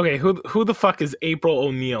 Okay, who the fuck is April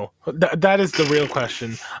O'Neil? That is the real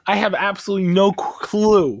question. I have absolutely no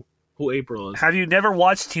clue who April is. Have you never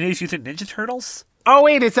watched Teenage Mutant Ninja Turtles? Oh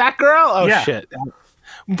wait, it's that girl? Oh yeah. Shit.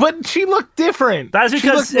 But she looked different. That's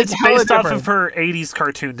because it's based off of her 80s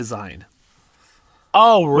cartoon design.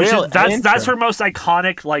 Oh, really? That's her most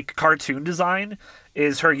iconic cartoon design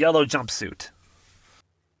is her yellow jumpsuit.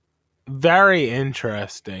 Very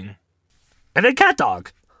interesting. And then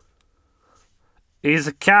CatDog. He's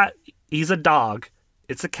a cat. He's a dog.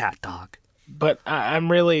 It's a cat dog. But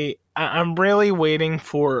I'm really waiting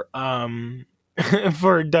for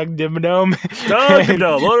for Doug Dimmadome.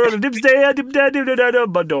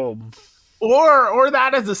 Or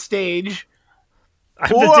that as a stage. I'm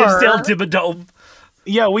the Disdale Dimmadome.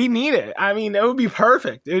 Yeah, we need it. I mean, it would be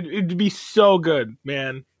perfect. It'd be so good,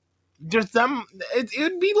 man. Just them. It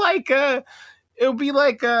would be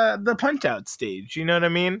like the Punch Out stage. You know what I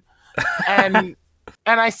mean?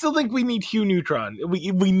 And I still think we need Hugh Neutron.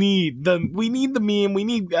 We need the meme. We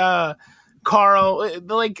need Carl. It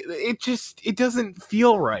doesn't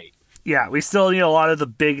feel right. Yeah, we still need a lot of the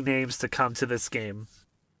big names to come to this game.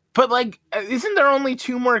 But isn't there only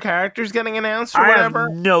 2 more characters getting announced or whatever?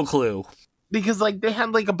 I have no clue. Because they had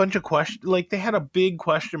a bunch of questions, they had a big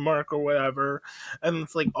question mark or whatever, and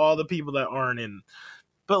it's all the people that aren't in.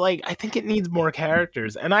 But I think it needs more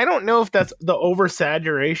characters, and I don't know if that's the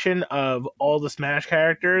oversaturation of all the Smash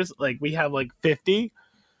characters. We have 50,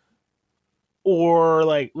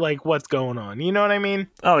 or what's going on. You know what I mean?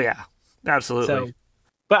 Oh yeah, absolutely. So,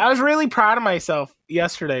 But I was really proud of myself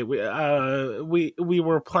yesterday. We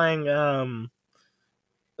were playing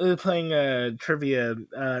trivia.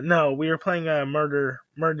 No, we were playing a murder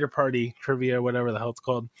party trivia, whatever the hell it's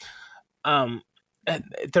called. And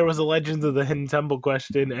there was a Legends of the Hidden Temple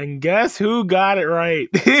question, and guess who got it right?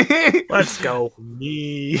 Let's go.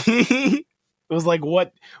 Me. It was like,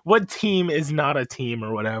 what team is not a team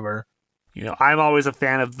or whatever? I'm always a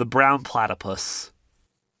fan of the brown platypus.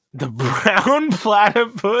 The brown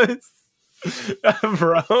platypus?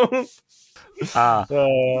 Bro.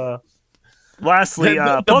 Lastly,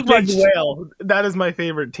 the Pokemon big whale. That is my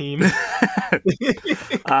favorite team.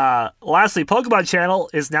 Lastly, Pokemon Channel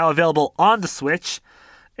is now available on the Switch.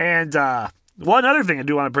 And one other thing I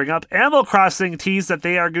do want to bring up, Animal Crossing teased that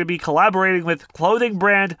they are going to be collaborating with clothing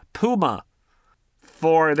brand Puma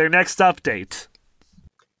for their next update.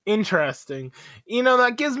 Interesting.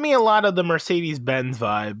 That gives me a lot of the Mercedes-Benz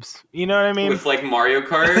vibes. You know what I mean? With like Mario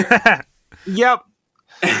Kart? Yep.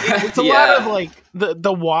 It's a lot of like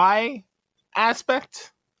the Y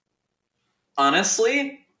aspect.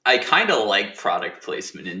 Honestly, I kind of like product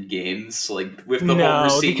placement in games, like with the whole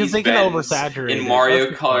Mercedes because they can oversaturate in Mario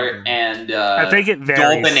Kart and I think it varies.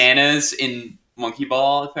 Dole Bananas in Monkey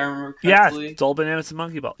Ball, if I remember correctly. Yeah, Dole Bananas and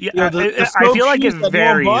Monkey Ball. Yeah, the I feel like it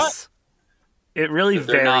varies. It really but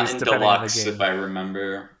they're varies not in depending Deluxe, on the game. if I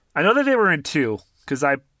remember. I know that they were in 2 because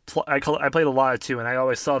I played a lot of 2, and I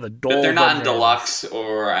always saw the Dole. But they're not Bananas. in Deluxe,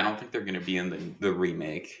 or I don't think they're going to be in the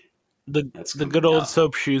remake. The good old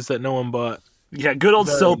soap shoes that no one bought. Yeah, good old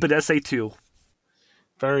soap in SA2.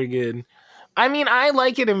 Very good. I mean, I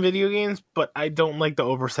like it in video games, but I don't like the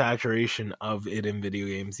oversaturation of it in video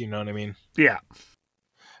games. You know what I mean? Yeah.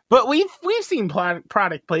 But we've seen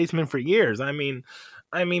product placement for years. I mean,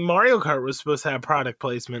 Mario Kart was supposed to have product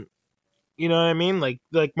placement. You know what I mean? Like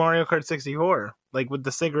Mario Kart 64, like with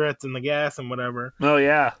the cigarettes and the gas and whatever. Oh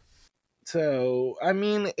yeah. So I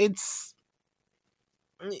mean, it's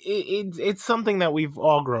something that we've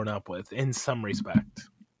all grown up with in some respect,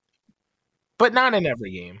 but not in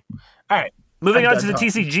every game. All right. Moving on to the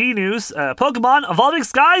TCG news, Pokemon Evolving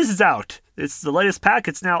Skies is out. It's the latest pack.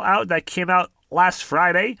 It's now out. That came out last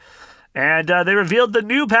Friday. And they revealed the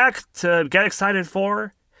new pack to get excited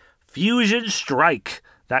for, Fusion Strike.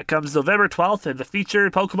 That comes November 12th, and the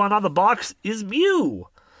featured Pokemon on the box is Mew.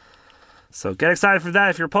 So get excited for that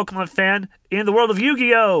if you're a Pokemon fan in the world of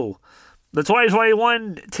Yu-Gi-Oh! The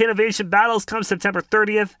 2021 Innovation Battles comes September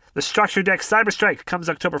 30th. The Structure Deck Cyber Strike comes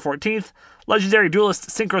October 14th. Legendary Duelist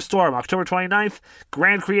Synchro Storm October 29th.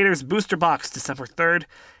 Grand Creators Booster Box December 3rd.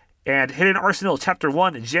 And Hidden Arsenal Chapter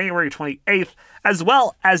 1 January 28th. As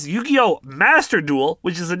well as Yu-Gi-Oh! Master Duel,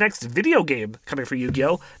 which is the next video game coming for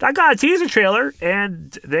Yu-Gi-Oh! That got a teaser trailer,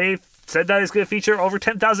 and they said that it's going to feature over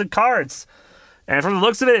 10,000 cards. And from the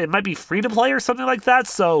looks of it, it might be free to play or something like that,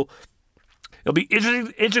 so it'll be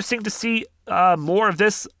interesting to see more of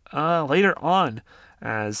this later on,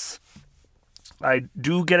 as I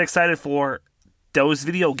do get excited for those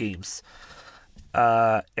video games.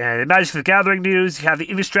 And in Magic the Gathering news, you have the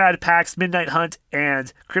Innistrad packs, Midnight Hunt,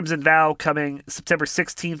 and Crimson Vow coming September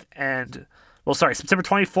 16th September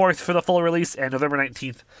 24th for the full release, and November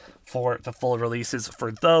 19th for the full releases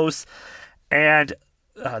for those. And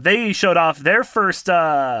they showed off their first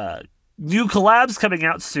new collabs coming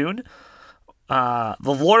out soon. The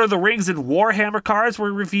Lord of the Rings and Warhammer cards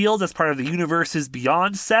were revealed as part of the Universes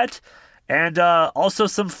Beyond set. And also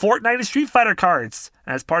some Fortnite and Street Fighter cards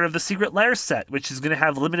as part of the Secret Lair set, which is going to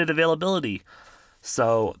have limited availability.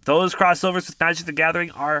 So those crossovers with Magic the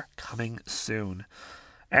Gathering are coming soon.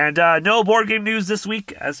 And no board game news this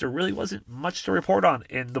week, as there really wasn't much to report on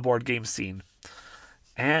in the board game scene.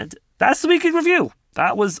 And that's the Week in Review.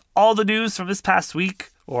 That was all the news from this past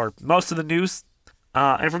week, or most of the news.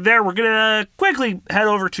 And from there, we're going to quickly head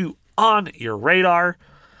over to On Your Radar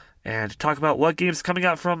and talk about what games coming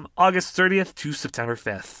out from August 30th to September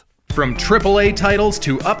 5th. From AAA titles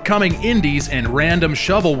to upcoming indies and random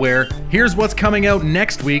shovelware, here's what's coming out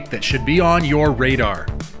next week that should be on your radar.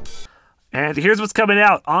 And here's what's coming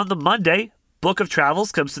out. On the Monday, Book of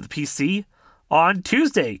Travels comes to the PC. On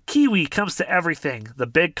Tuesday, Kiwi comes to everything. The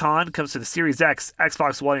Big Con comes to the Series X,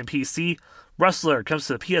 Xbox One, and PC. Rustler comes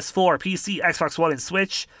to the PS4, PC, Xbox One, and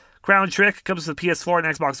Switch. Crown Trick comes to the PS4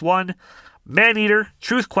 and Xbox One. Maneater,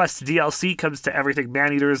 Truth Quest DLC comes to everything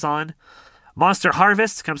Maneater is on. Monster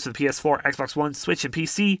Harvest comes to the PS4, Xbox One, Switch, and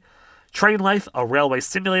PC. Train Life, a railway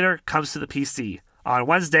simulator, comes to the PC. On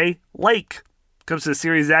Wednesday, Lake comes to the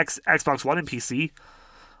Series X, Xbox One, and PC.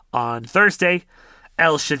 On Thursday,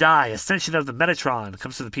 El Shaddai, Ascension of the Metatron,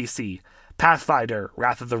 comes to the PC. Pathfinder,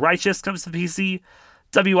 Wrath of the Righteous, comes to the PC.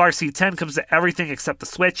 WRC 10 comes to everything except the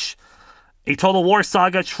Switch. A Total War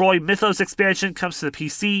Saga Troy Mythos expansion comes to the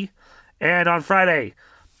PC. And on Friday,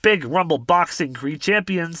 Big Rumble Boxing Creed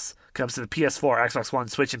Champions comes to the PS4, Xbox One,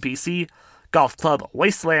 Switch, and PC. Golf Club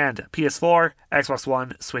Wasteland, PS4, Xbox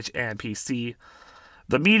One, Switch, and PC.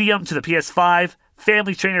 The Medium to the PS5,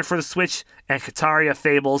 Family Trainer for the Switch, and Kataria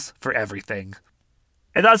Fables for everything.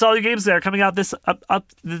 And that's all the games that are coming out this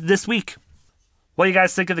week. What do you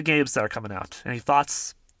guys think of the games that are coming out? Any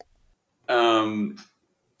thoughts? Well,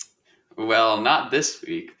 not this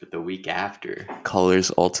week, but the week after.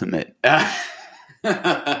 Colors Ultimate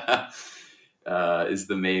is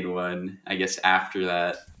the main one. I guess after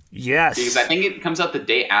that. Yes. Because I think it comes out the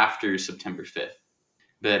day after September 5th.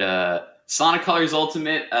 But Sonic Colors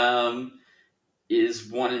Ultimate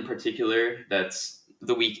is one in particular that's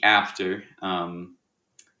the week after.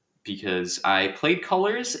 Because I played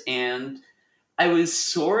Colors and I was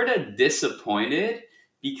sort of disappointed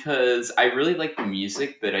because I really like the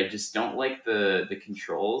music, but I just don't like the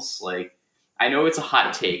controls. Like, I know it's a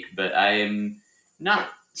hot take, but I am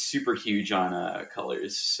not super huge on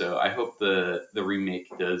Colors, so I hope the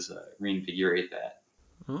remake does reinvigorate that.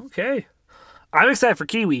 Okay. I'm excited for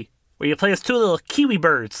Kiwi, where you play as two little kiwi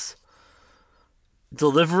birds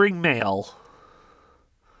delivering mail.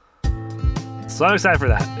 So I'm excited for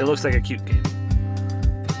that. It looks like a cute game.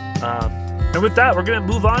 And with that, we're going to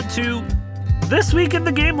move on to This Week in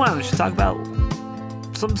the Game Lounge to talk about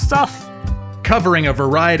some stuff. Covering a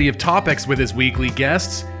variety of topics with his weekly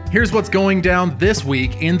guests, here's what's going down this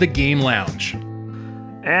week in the Game Lounge.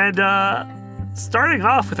 And starting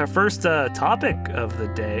off with our first topic of the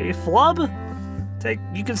day, Flub,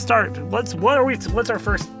 you can start. What's our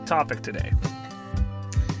first topic today?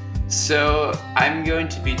 So I'm going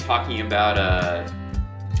to be talking about,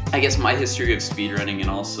 I guess, my history of speedrunning and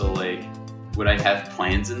also like what I have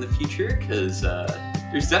plans in the future, because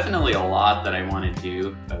there's definitely a lot that I want to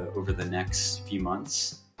do over the next few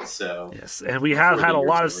months. So yes, and we have had a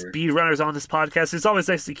lot of speedrunners on this podcast. It's always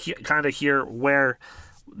nice to kind of hear where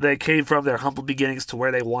they came from, their humble beginnings to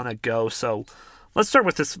where they want to go. So let's start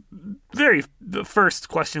with this very first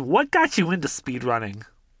question. What got you into speedrunning?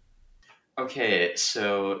 Okay,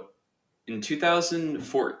 so in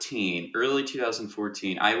 2014, early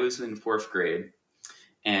 2014, I was in 4th grade,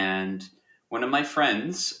 and one of my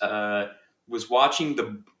friends was watching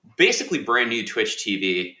the basically brand new Twitch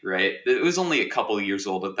TV, right? It was only a couple of years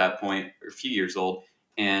old at that point, or a few years old,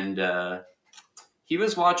 and he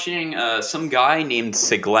was watching some guy named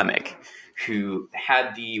Siglemic, who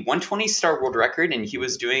had the 120 star world record, and he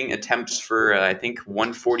was doing attempts for, I think,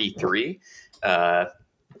 143,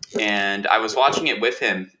 and I was watching it with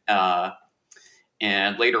him.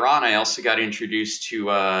 And later on, I also got introduced to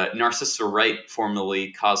Narcissa Wright,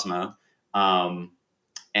 formerly Cosmo.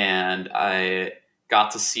 And I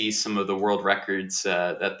got to see some of the world records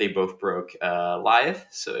that they both broke live.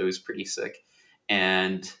 So it was pretty sick.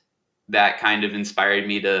 And that kind of inspired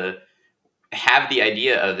me to have the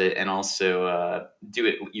idea of it and also do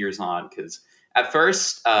it years on. Because at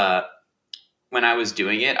first, when I was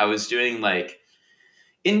doing it, I was doing like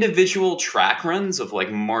individual track runs of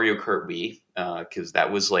like Mario Kart Wii, because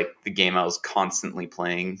that was like the game I was constantly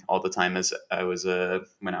playing all the time as I was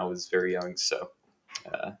when I was very young. So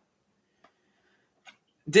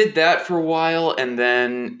did that for a while, and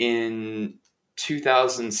then in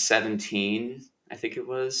 2017, I think it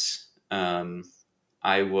was, I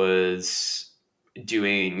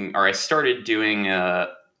started doing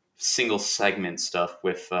single segment stuff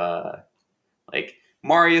with like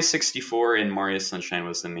Mario 64 and Mario Sunshine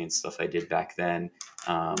was the main stuff I did back then.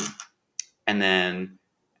 And then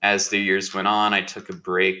as the years went on, I took a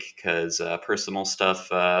break because personal stuff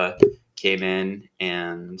came in,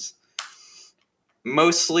 and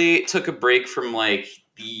mostly took a break from like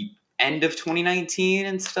the end of 2019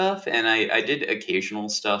 and stuff. And I did occasional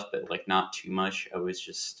stuff, but like not too much. I was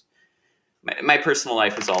just, my personal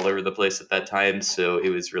life was all over the place at that time. So it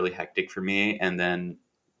was really hectic for me. And then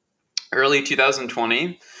early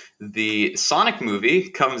 2020, the Sonic movie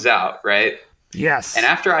comes out, right? Yes. And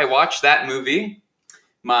after I watched that movie,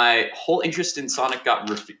 my whole interest in Sonic got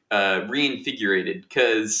reinvigorated,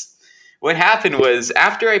 because what happened was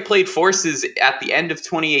after I played Forces at the end of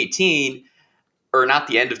 2018, or not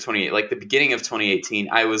the end of 2018, like the beginning of 2018,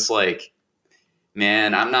 I was like,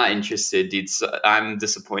 man, I'm not interested, dude. I'm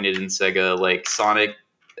disappointed in Sega. Like Sonic,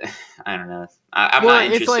 I don't know. I'm not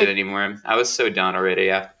interested anymore. I was so done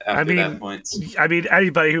already after that point. I mean,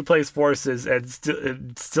 anybody who plays Forces and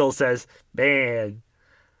still says, man,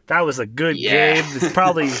 that was a good game. It's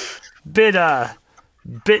probably bit nutty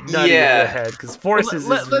in the head, because Forces is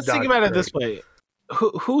let's think about it this way.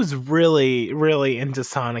 who's really, really into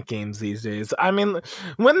Sonic games these days? I mean,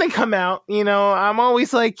 when they come out, I'm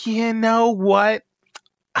always like, you know what?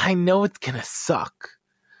 I know it's gonna suck.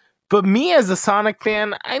 But me as a Sonic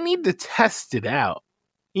fan, I need to test it out,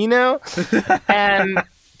 and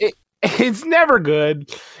it's never good.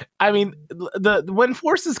 I mean, when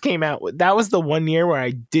Forces came out, that was the one year where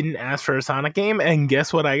I didn't ask for a Sonic game, and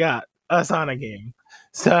guess what I got? A Sonic game.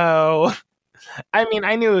 So, I mean,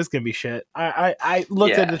 I knew it was gonna be shit. I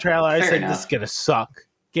looked at the trailer, I said, this is gonna suck.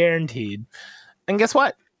 Guaranteed. And guess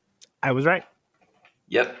what? I was right.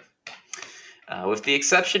 Yep. With the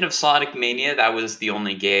exception of Sonic Mania, that was the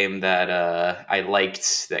only game that I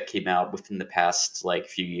liked that came out within the past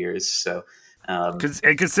few years. So, and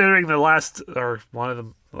considering the last or one of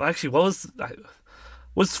them, well, actually,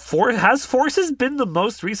 has Forces been the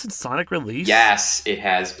most recent Sonic release? Yes, it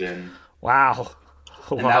has been. Wow,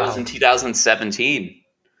 and that was in 2017.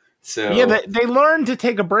 So yeah, they learned to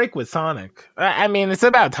take a break with Sonic. I mean, it's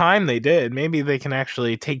about time they did. Maybe they can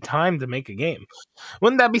actually take time to make a game.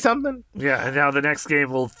 Wouldn't that be something? Yeah, and now the next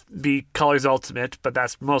game will be Colors Ultimate, but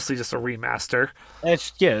that's mostly just a remaster.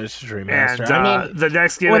 It's just a remaster. And the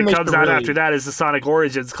next game that comes out after that is the Sonic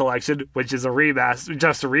Origins Collection, which is a remaster,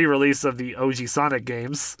 just a re-release of the OG Sonic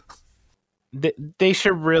games. They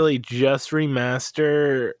should really just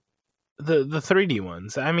remaster the 3D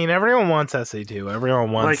ones. I mean, everyone wants SA2.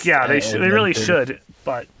 Everyone wants they really should.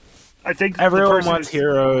 But I think everyone wants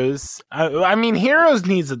Heroes. I mean, Heroes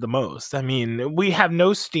needs it the most. I mean, we have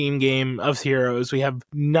no Steam game of Heroes. We have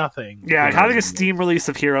nothing. Yeah, having a Steam release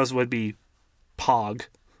of Heroes would be pog.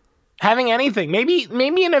 Having anything, maybe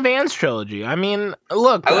an Advance trilogy. I mean,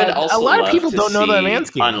 look, a lot of people don't know the Advance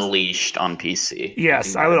games. Unleashed on PC.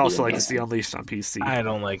 Yes, I would also like to see Unleashed on PC. I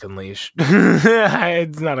don't like Unleashed.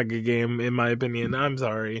 It's not a good game, in my opinion. I'm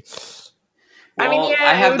sorry. Well, I mean, yeah,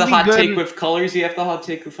 I have the hot take with Colors. You have the hot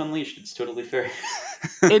take with Unleashed. It's totally fair.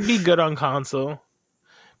 It'd be good on console.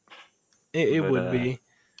 It would be.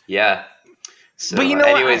 Yeah. So, but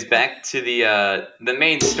anyways, back to the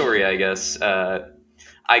main story, I guess.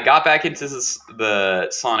 I got back into the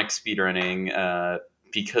Sonic speedrunning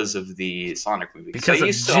because of the Sonic movie. Because of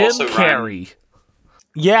Jim Carrey.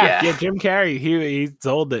 Yeah, Jim Carrey. He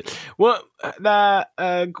sold it. Well,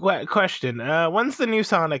 question. When's the new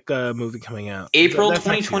Sonic movie coming out? April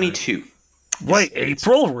 2022. Wait,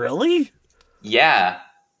 April? Really? Yeah.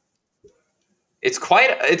 It's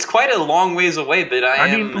quite a long ways away, but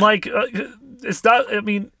it's not. I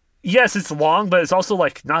mean, yes, it's long, but it's also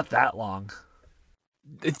not that long.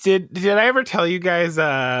 Did I ever tell you guys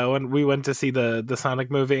when we went to see the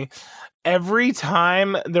Sonic movie? Every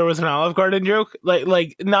time there was an Olive Garden joke,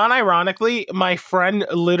 non-ironically, my friend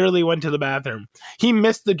literally went to the bathroom. He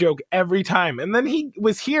missed the joke every time, and then he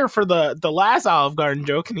was here for the last Olive Garden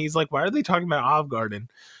joke, and he's like, "Why are they talking about Olive Garden?"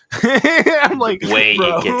 I'm like, wait,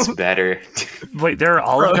 it gets better. Wait, there are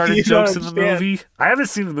Olive Garden jokes in the movie? I haven't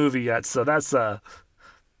seen the movie yet, so that's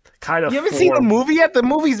kind of. You haven't seen the movie yet? The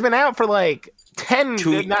movie's been out for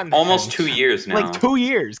almost 2 years now. 2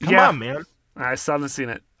 years. Come on, man. I still haven't seen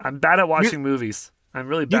it. I'm bad at watching movies. I'm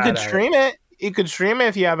really bad. You could stream it. You could stream it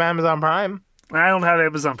if you have Amazon Prime. I don't have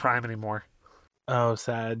Amazon Prime anymore. Oh,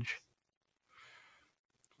 Sag.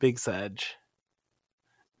 Big Sag.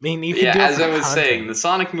 I mean, you could do as I was saying, the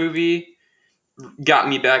Sonic movie got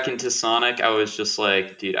me back into Sonic. I was just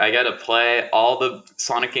like, dude, I gotta play all the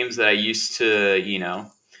Sonic games that I used to,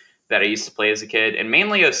 play as a kid, and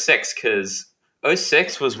mainly 06, because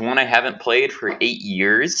 06 was one I haven't played for 8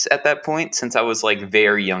 years at that point, since I was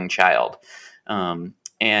very young child. And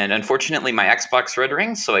unfortunately my Xbox Red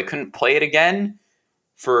Ring, so I couldn't play it again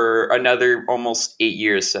for another almost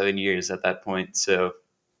 7 years at that point. So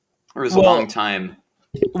it was a long time.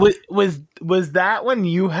 Was that when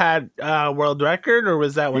you had world record, or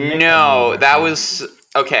was that when Nick that was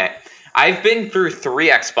okay. I've been through 3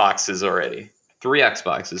 Xboxes already. 3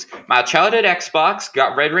 Xboxes. My childhood Xbox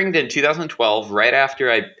got red ringed in 2012, right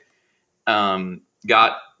after I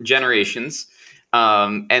got Generations.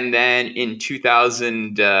 And then in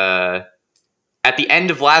 2000, at the end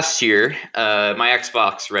of last year, my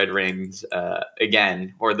Xbox red ringed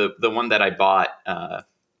again, or the one that I bought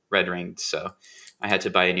red ringed. So I had to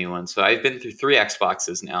buy a new one. So I've been through 3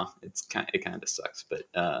 Xboxes now. It kind of sucks, but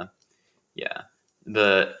yeah.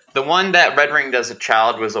 The one that red ringed as a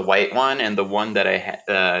child was a white one, and the one that I had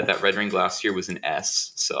that red ringed last year was an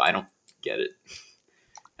S. So I don't get it.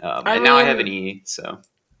 Now I have an E. So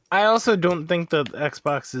I also don't think the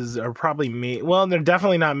Xboxes are probably made. Well, they're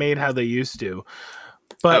definitely not made how they used to.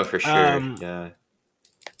 But for sure, yeah.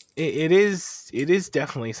 It is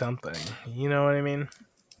definitely something. You know what I mean?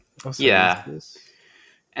 Yeah.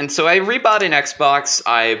 And so I rebought an Xbox.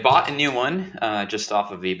 I bought a new one just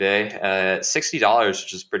off of eBay, $60,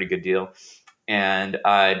 which is a pretty good deal. And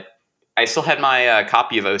I still had my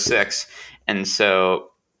copy of 06. And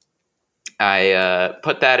so I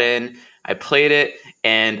put that in. I played it,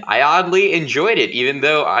 and I oddly enjoyed it, even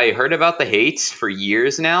though I heard about the hate for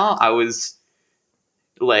years now. I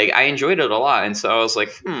enjoyed it a lot. And so I was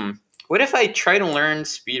like, what if I try to learn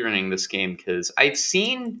speedrunning this game? Because I've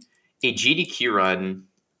seen a GDQ run,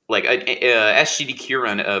 like a SGDQ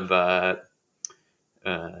run of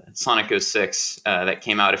Sonic 06 that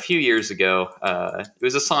came out a few years ago. It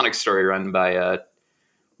was a Sonic story run by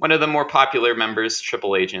one of the more popular members,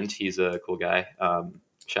 Triple Agent. He's a cool guy.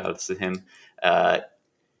 Shout outs to him.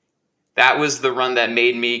 That was the run that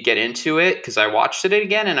made me get into it, because I watched it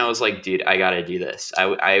again and I was like, dude, I gotta do this.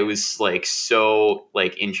 I was like so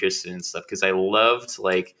like interested in stuff because I loved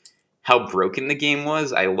like how broken the game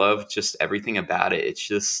was. I loved just everything about it.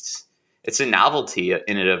 It's a novelty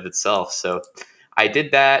in and of itself. So I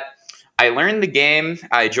did that. I learned the game.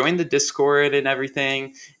 I joined the Discord and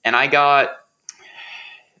everything, and I got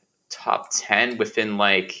top 10 within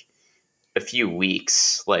like a few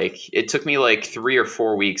weeks. Like it took me like 3 or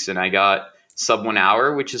 4 weeks, and I got sub 1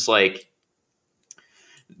 hour, which is like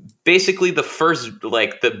basically the first,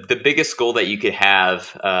 like the biggest goal that you could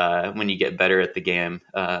have when you get better at the game.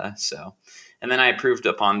 And then I improved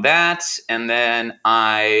upon that, and then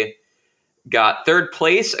I got third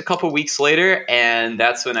place a couple weeks later, and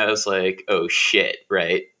that's when I was like, oh shit,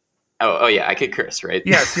 right? Oh yeah, I could curse, right?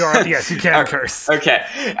 Yes, you are. Yes, you can curse. Okay.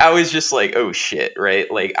 I was just like, oh shit,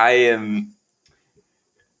 right? Like I am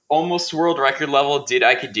almost world record level, dude,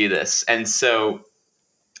 I could do this. And so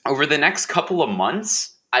over the next couple of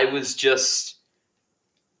months, I was just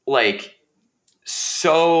like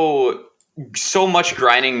so much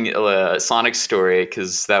grinding Sonic Story,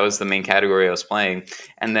 because that was the main category I was playing.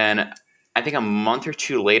 And then I think a month or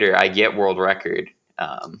two later, I get world record.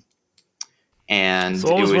 And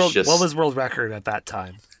so it was just... What was world record at that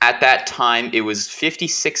time? At that time, it was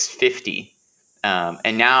 56.50.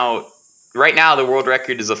 And now, right now, the world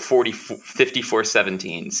record is a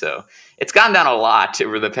 54.17. So it's gone down a lot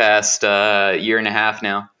over the past year and a half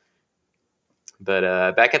now.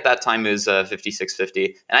 But back at that time, it was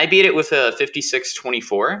 56.50. And I beat it with a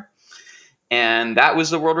 56.24. And that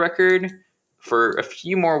was the world record for a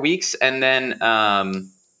few more weeks. And then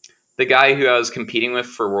the guy who I was competing with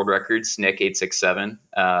for world records, Nick867,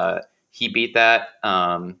 he beat that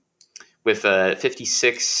with a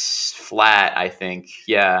 56 flat, I think.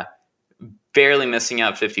 Yeah, barely missing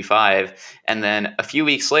out 55. And then a few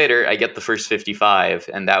weeks later, I get the first 55.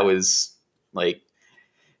 And that was like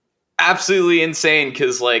absolutely insane,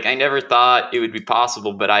 because like I never thought it would be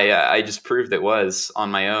possible, but I just proved it was on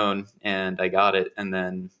my own, and I got it. And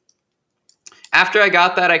then after I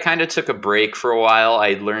got that, I kind of took a break for a while.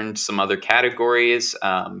 I learned some other categories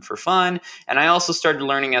for fun, and I also started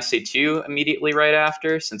learning SA2 immediately right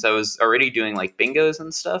after, since I was already doing like bingos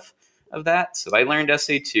and stuff of that. So I learned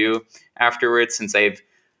SA2 afterwards, since I've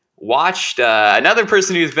watched another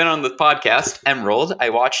person who's been on the podcast, Emerald. I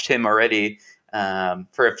watched him already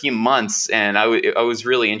for a few months, and I was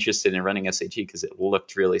really interested in running SAT because it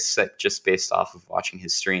looked really sick just based off of watching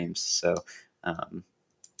his streams. So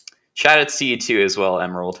shout out to you too as well,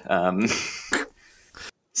 Emerald.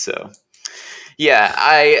 So yeah,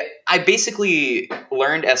 I basically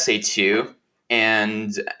learned SA2,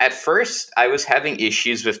 and at first I was having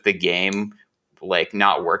issues with the game, like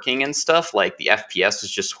not working and stuff. Like the FPS was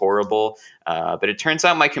just horrible. But it turns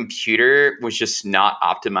out my computer was just not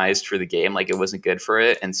optimized for the game. Like it wasn't good for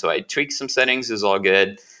it. And so I tweaked some settings. It was all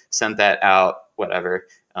good. Sent that out, whatever.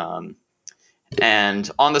 And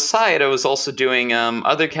on the side, I was also doing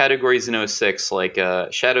other categories in 06, like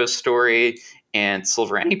Shadow Story and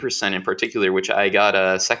Silver Any % in particular, which I got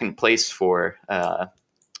a second place for, I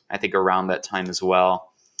think around that time as well.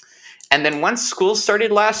 And then once school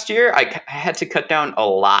started last year, I had to cut down a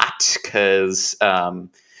lot because,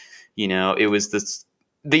 it was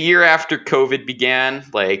the year after COVID began,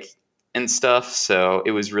 like, and stuff. So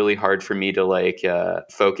it was really hard for me to like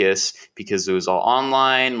focus because it was all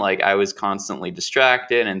online. Like I was constantly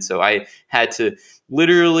distracted. And so I had to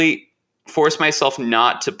literally force myself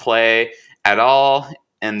not to play at all.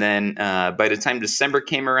 And then by the time December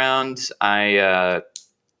came around, I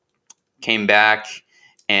came back.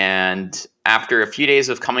 And after a few days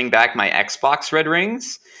of coming back, my Xbox red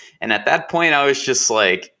rings. And at that point, I was just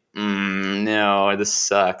like, no, this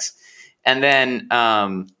sucks. And then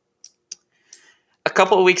a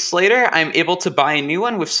couple of weeks later, I'm able to buy a new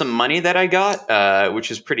one with some money that I got,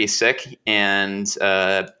 which is pretty sick. And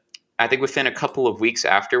I I think within a couple of weeks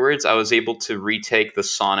afterwards, I was able to retake the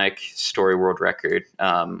Sonic story world record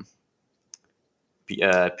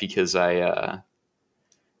because I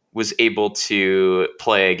was able to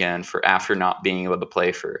play again after not being able to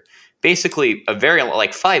play for basically a very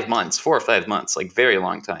 5 months, 4 or 5 months, like very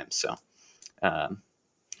long time. So, and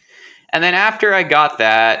then after I got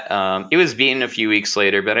that, it was beaten a few weeks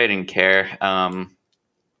later, but I didn't care.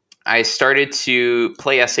 I started to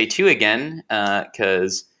play SA2 again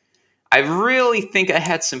because I really think I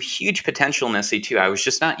had some huge potential in SA2. I was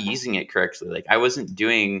just not using it correctly. Like I wasn't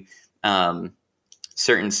doing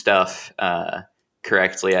certain stuff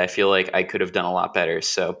correctly. I feel like I could have done a lot better.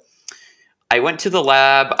 So I went to the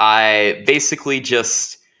lab. I basically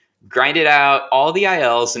just grinded out all the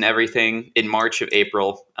ILs and everything in March of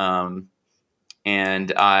April.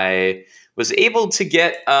 And I was able to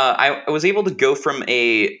get, I was able to go from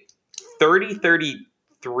a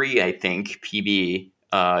 30-33, I think, PB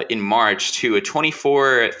in March to a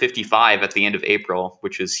 24-55 at the end of April,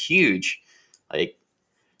 which was huge. Like,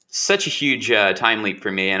 such a huge time leap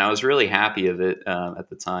for me, and I was really happy of it at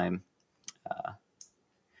the time.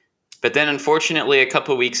 But then, unfortunately, a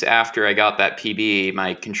couple of weeks after I got that PB,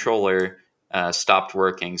 my controller stopped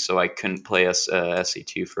working, so I couldn't play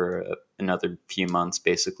SA2 for another few months,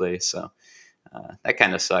 basically. So that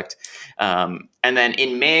kind of sucked. And then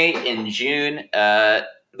in May and June,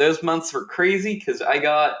 those months were crazy because I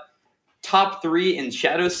got top 3 in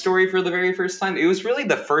Shadow Story for the very first time. It was really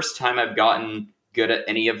the first time I've gotten good at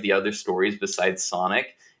any of the other stories besides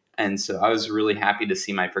Sonic. And so I was really happy to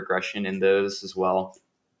see my progression in those as well.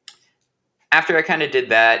 After I kind of did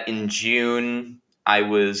that in June, I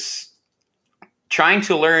was trying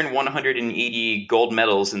to learn 180 gold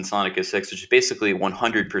medals in Sonic 06, which is basically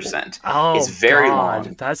 100%. Oh, it's very God.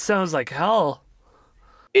 long. That sounds like hell.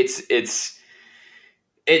 It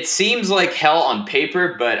seems like hell on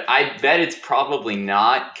paper, but I bet it's probably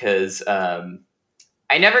not because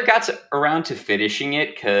I never got around to finishing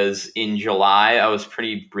it because in July I was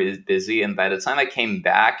pretty busy, and by the time I came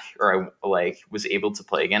back or I was able to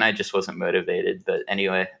play again, I just wasn't motivated. But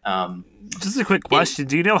anyway, just a quick question: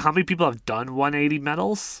 do you know how many people have done 180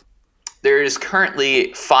 medals? There is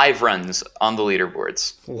currently 5 runs on the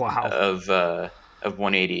leaderboards. Wow. Of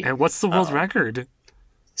 180. And what's the world record?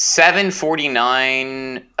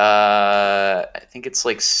 749. I think it's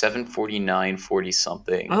like 749.40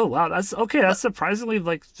 something. Oh wow, that's okay. That's surprisingly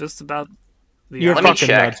just about. You're fucking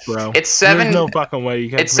nuts, bro. It's 7. There's no fucking way you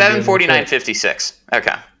can. It's 7:49:56.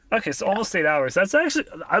 Okay. Okay, so almost 8 hours. That's actually.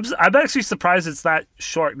 I'm actually surprised it's that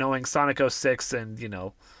short, knowing Sonic 06 and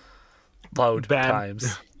load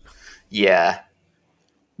times. Yeah.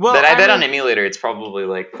 Well, but I bet on emulator it's probably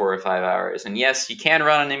like 4 or 5 hours. And yes, you can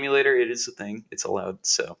run on emulator. It is a thing. It's allowed.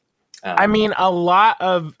 So, I mean, a lot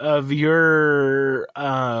of your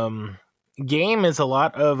game is a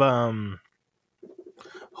lot of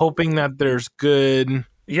hoping that there's good.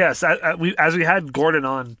 Yes, as we had Gordon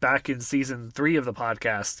on back in season 3 of the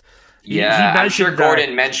podcast. I'm sure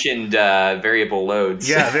Gordon mentioned variable loads.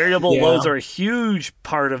 Yeah, variable loads are a huge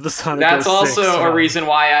part of the Sonic. That's also a reason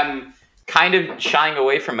why I'm kind of shying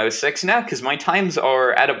away from 06 now, because my times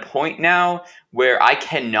are at a point now where I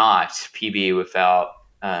cannot PB without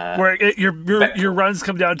where your runs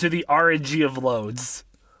come down to the RNG of loads.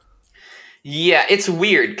 Yeah, it's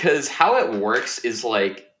weird because how it works is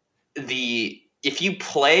if you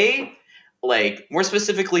play more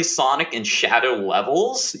specifically Sonic and Shadow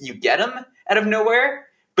levels, you get them out of nowhere.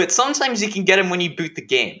 But sometimes you can get them when you boot the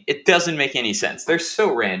game. It doesn't make any sense. They're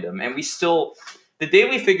so random, and the day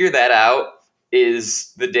we figure that out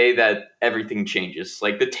is the day that everything changes.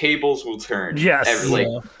 The tables will turn. Yes.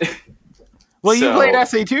 Well, you played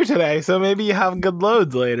SA2 today, so maybe you have good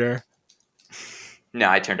loads later.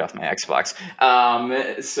 No, I turned off my Xbox.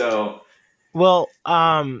 Well,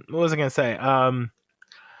 what was I going to say?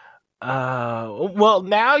 Well,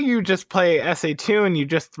 now you just play SA2 and you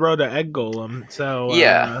just throw the egg golem. So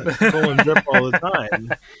golem drip all the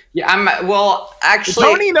time. Yeah, actually,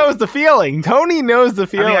 Tony knows the feeling. I mean,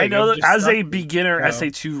 I know that as a beginner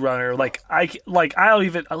SA2 runner, I don't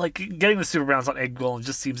even getting the super rounds on egg golem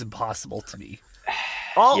just seems impossible to me.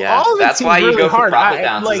 All that's why you go for profit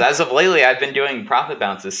bounces. As of lately, I've been doing profit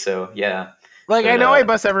bounces. So yeah, I know I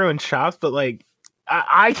bust everyone's chops, but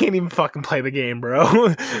I can't even fucking play the game,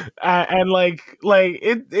 bro. And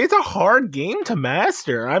it's a hard game to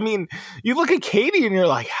master. I mean, you look at Katie and you're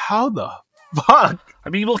like, how the fuck? I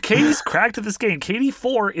mean, Katie's cracked at this game. Katie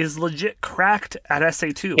 4 is legit cracked at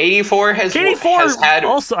SA2. Katie 4 has had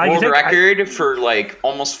also world record for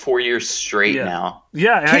almost 4 years straight now.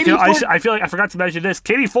 Yeah, and I feel like I forgot to mention this.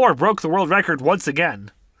 Katie 4 broke the world record once again.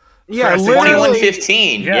 Yeah,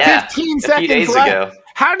 21:15. Yeah, 15 seconds a few days left. ago.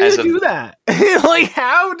 How do you do that? Like,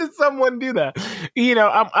 how did someone do that? You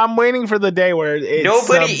know, I'm waiting for the day where it's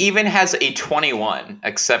nobody even has a 21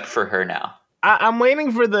 except for her now. I'm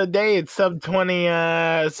waiting for the day it's sub 20,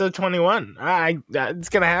 sub 21. It's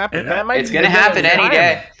gonna happen. It's gonna happen any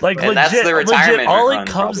day. Like, and legit, that's the retirement legit, all run, it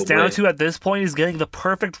comes probably. down to at this point is getting the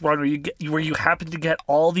perfect run where you happen to get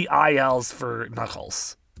all the ILs for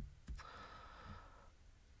Knuckles.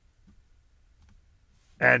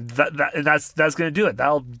 And that's going to do it.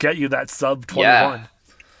 That'll get you that sub 21. Yeah.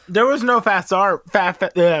 There was no fast FR. Oh,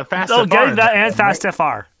 getting that and fast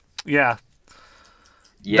FR. Yeah.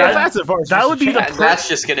 Yeah. That would be that's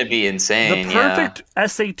just going to be insane. The perfect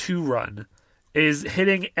SA2 run is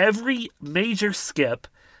hitting every major skip,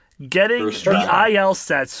 getting the IL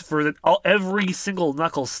sets for every single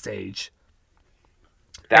Knuckles stage.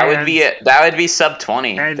 That would be sub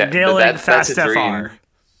 20. And nailing fast FR.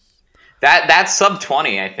 That's sub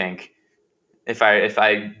 20, I think, if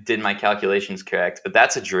I did my calculations correct. But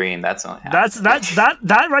that's a dream. That's not happening.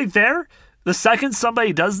 That right there. The second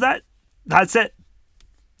somebody does that, that's it.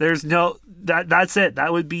 There's no that's it.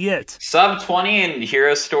 That would be it. Sub 20 in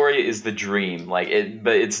Hero Story is the dream. Like it,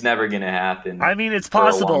 but it's never gonna happen. I mean, it's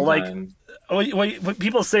possible. Like when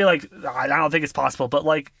people say, like, I don't think it's possible, but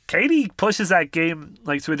like Katie pushes that game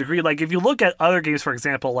like to a degree. Like if you look at other games, for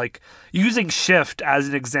example, like using Shift as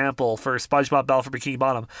an example for SpongeBob Battle for Bikini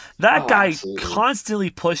Bottom, that guy absolutely constantly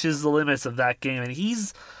pushes the limits of that game, and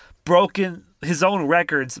he's broken his own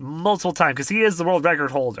records multiple times because he is the world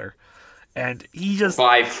record holder, and he just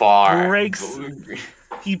by far breaks.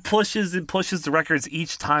 He pushes and pushes the records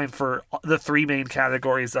each time for the three main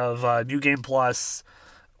categories of New Game Plus,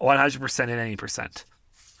 100% and 80%.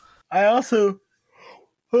 I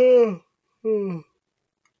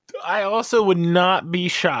also would not be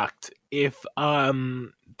shocked if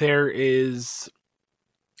there is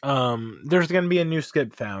there's going to be a new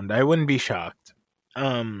skip found. I wouldn't be shocked.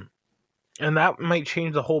 And that might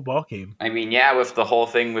change the whole ballgame. I mean, yeah, with the whole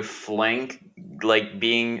thing with Flank like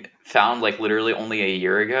being found like literally only a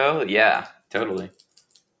year ago. Yeah, totally.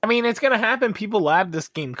 I mean, it's going to happen. People lab this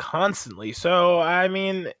game constantly. So, I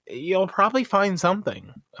mean, you'll probably find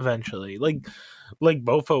something eventually. Like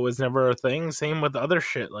Bofo was never a thing. Same with other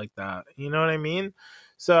shit like that. You know what I mean?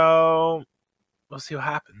 So, we'll see what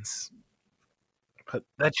happens. But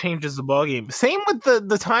that changes the ballgame. Same with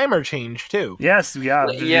the timer change, too. Yes, yeah.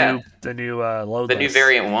 The new load The list. new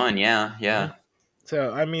variant 1, yeah.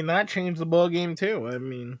 So, I mean, that changed the ballgame, too. I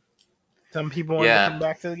mean, some people wanted to come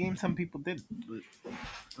back to the game. Some people didn't. But,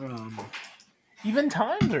 even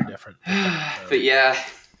times are different. But yeah.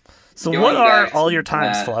 So what are all your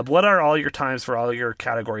times, Flub? What are all your times for all your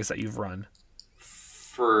categories that you've run?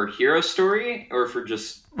 For Hero Story or for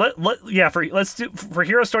just let's do for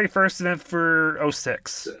Hero Story first and then for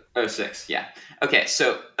 06. 06, yeah. Okay,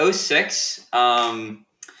 so 06, I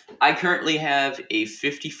currently have a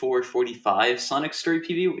 54:45 Sonic Story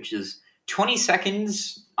PB, which is 20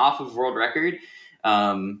 seconds off of world record.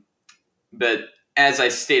 But as I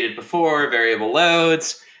stated before, variable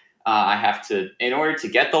loads. I have to, in order to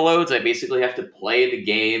get the loads, I basically have to play the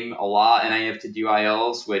game a lot, and I have to do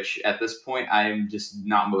ILs, which at this point I'm just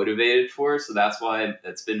not motivated for. So that's why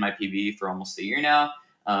that's been my PB for almost a year now.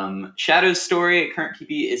 Shadow's Story current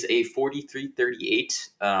PB is a 43:38,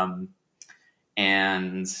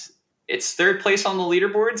 and it's third place on the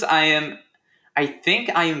leaderboards. I think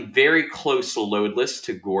I am very close loadless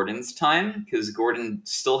to Gordon's time because Gordon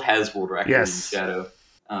still has world record in Shadow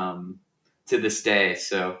to this day.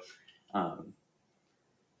 So,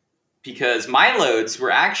 because my loads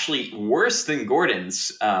were actually worse than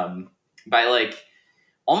Gordon's by like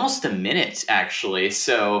almost a minute, actually.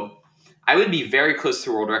 So I would be very close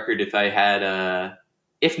to world record if I had,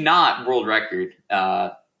 if not world record,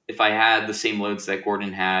 if I had the same loads that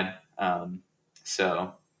Gordon had.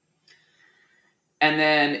 And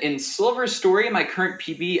then in Silver Story, my current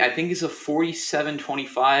PB, I think, is a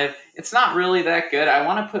 47:25. It's not really that good. I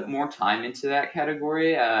want to put more time into that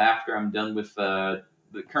category after I'm done with the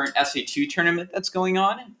current SA2 tournament that's going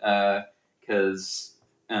on. Because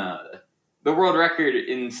the world record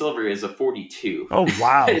in Silver is a 42. Oh,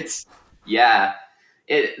 wow.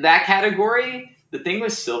 That category, the thing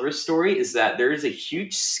with Silver Story is that there is a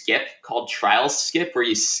huge skip called Trials Skip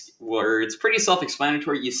where it's pretty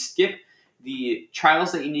self-explanatory. You skip the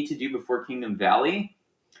trials that you need to do before Kingdom Valley,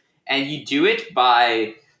 and you do it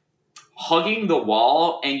by hugging the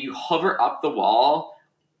wall, and you hover up the wall,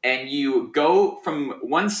 and you go from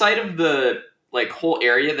one side of the like whole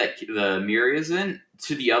area that the mirror is in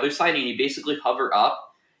to the other side, and you basically hover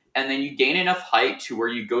up, and then you gain enough height to where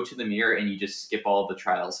you go to the mirror and you just skip all the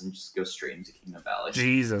trials and just go straight into Kingdom Valley.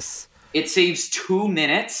 Jesus. It saves 2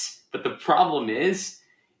 minutes, but the problem is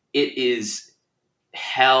it is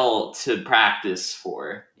hell to practice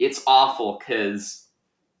for. It's awful because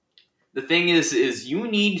the thing is you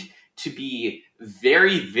need to be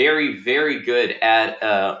very, very, very good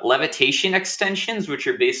at levitation extensions, which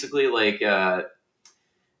are basically like,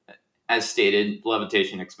 as stated,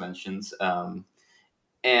 levitation extensions.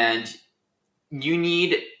 And you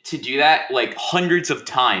need to do that like hundreds of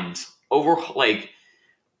times over, like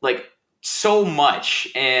so much.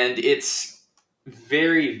 And it's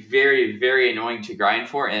very, very, very annoying to grind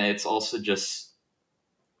for. And it's also just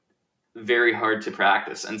very hard to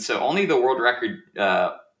practice. And so only the world record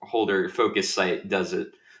holder Focus Sight does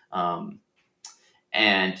it.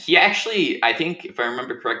 And he actually, I think if I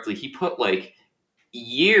remember correctly, he put like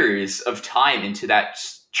years of time into that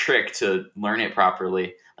trick to learn it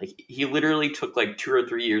properly. Like he literally took like 2 or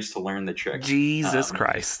 3 years to learn the trick. Jesus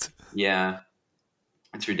Christ. Yeah,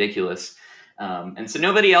 it's ridiculous. And so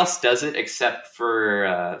nobody else does it except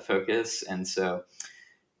for Focus. And so,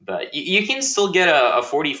 but you can still get a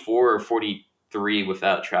 44 or 43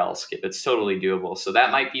 without trial skip. It's totally doable. So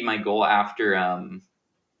that might be my goal after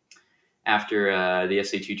the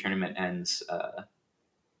SA2 tournament ends.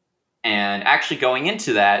 And actually going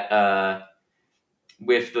into that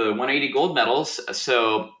with the 180 gold medals.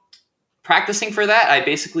 So practicing for that, I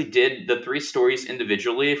basically did the 3 stories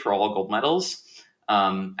individually for all gold medals.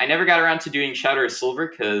 I never got around to doing Shadow or Silver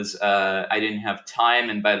because I didn't have time.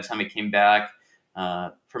 And by the time I came back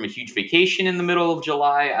from a huge vacation in the middle of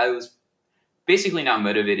July, I was basically not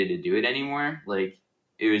motivated to do it anymore. Like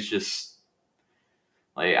it was just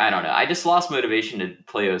like, I don't know. I just lost motivation to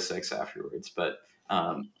play 06 afterwards. But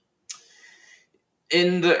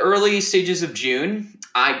in the early stages of June,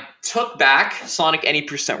 I took back Sonic Any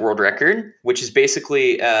 % World Record, which is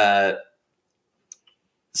basically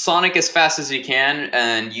Sonic as fast as you can,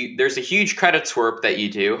 and there's a huge credit twerp that you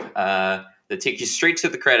do that takes you straight to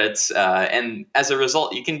the credits, and as a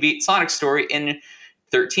result, you can beat Sonic's story in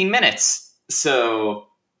 13 minutes. So,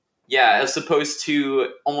 yeah, as opposed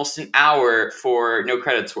to almost an hour for no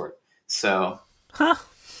credit twerp. So,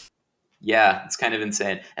 yeah, it's kind of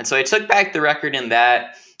insane. And so I took back the record in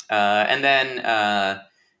that, and then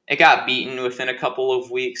it got beaten within a couple of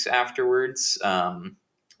weeks afterwards.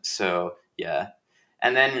 So, yeah.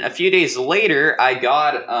 And then a few days later, I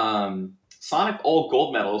got Sonic All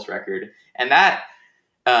Gold Medals record. And that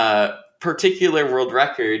particular world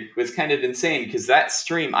record was kind of insane because that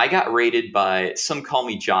stream, I got rated by Some Call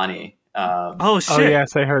Me Johnny. Oh, shit. Oh,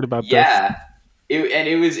 yes, I heard about this. Yeah.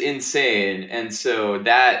 It was insane. And so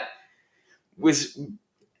that was...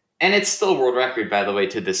 And it's still a world record, by the way,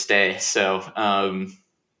 to this day. So...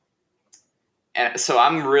 And so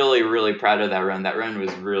I'm really, really proud of that run. That run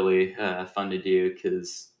was really fun to do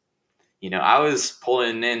because, I was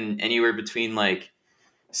pulling in anywhere between like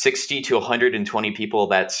 60 to 120 people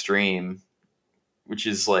that stream, which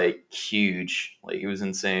is like huge. Like it was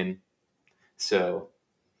insane. So,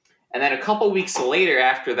 and then a couple weeks later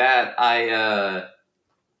after that, I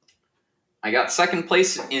got second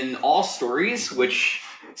place in all stories, which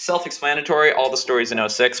self-explanatory, all the stories in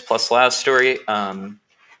 06 plus last story.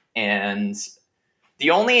 And the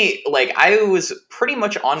only, I was pretty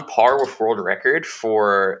much on par with world record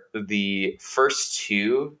for the first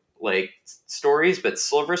 2, stories, but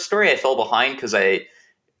Silver Story, I fell behind because I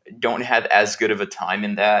don't have as good of a time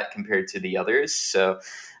in that compared to the others. So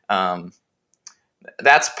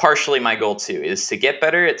that's partially my goal too, is to get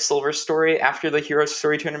better at Silver Story after the Hero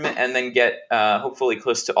Story tournament and then get hopefully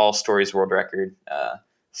close to all stories world record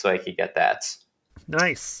so I could get that.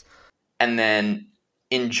 Nice. And then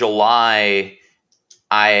in July...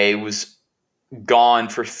 I was gone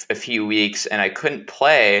for a few weeks and I couldn't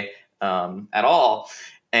play at all.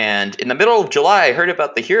 And in the middle of July, I heard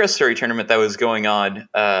about the Hero Story tournament that was going on,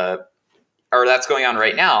 or that's going on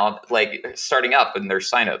right now, starting up and their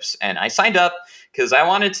signups. And I signed up because I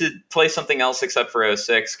wanted to play something else except for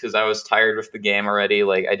 06 because I was tired with the game already.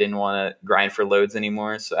 I didn't want to grind for loads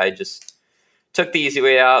anymore. So I just took the easy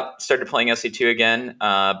way out, started playing SA2 again,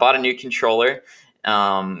 bought a new controller.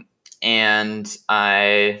 And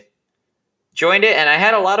I joined it, and I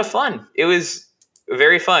had a lot of fun. It was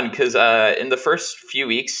very fun because in the first few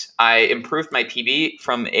weeks, I improved my PB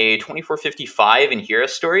from a 2455 in Hero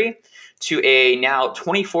Story to a now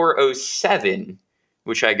 2407,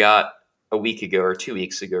 which I got a week ago or 2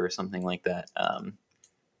 weeks ago or something like that.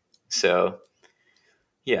 So,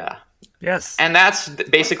 yeah. Yes. And that's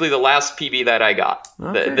basically the last PB that I got,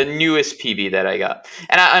 the newest PB that I got.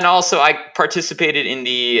 And also I participated in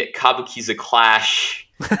the Kabukiza Clash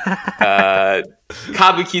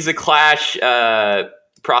Kabukiza Clash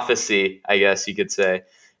prophecy, I guess you could say.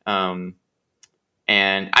 And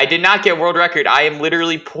I did not get world record. I am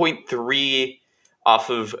literally 0.3 off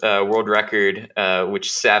of world record, which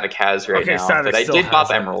Savick has right now. Savick, but I did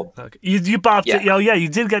bop Emerald. Okay. You bopped it. Oh, yeah, you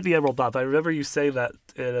did get the Emerald bop. I remember you saying that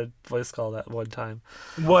in a voice call that one time.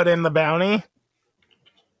 What, in the bounty?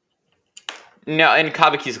 No, in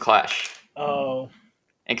Kabukiza Clash. Oh.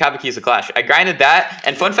 In Kabukiza Clash. I grinded that,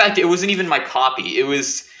 and fun fact, it wasn't even my copy. It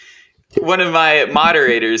was one of my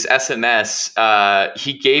moderators, SMS.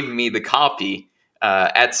 He gave me the copy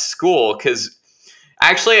at school, because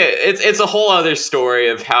actually it's a whole other story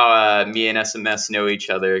of how me and SMS know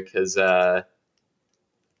each other, because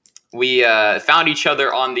we found each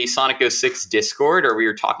other on the Sonic 06 Discord, or we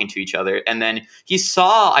were talking to each other, and then he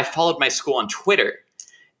saw I followed my school on Twitter.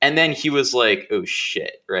 And then he was like, oh,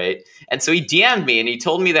 shit, right? And so he DM'd me, and he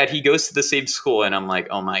told me that he goes to the same school, and I'm like,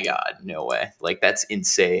 oh, my God, no way. Like, that's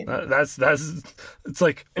insane. It's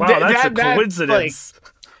like, wow, that's a coincidence.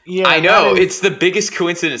 Like, yeah, I know. It's the biggest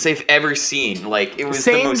coincidence I've ever seen. Like, it was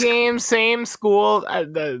same game, same school.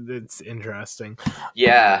 That's interesting.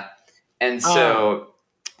 Yeah. And so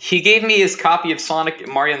he gave me his copy of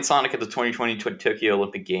Mario and Sonic at the 2020 Tokyo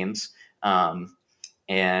Olympic Games, and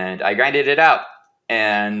I grinded it out.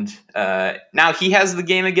 And now he has the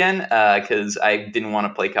game again, because I didn't want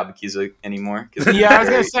to play Kabukiza anymore. Yeah, I was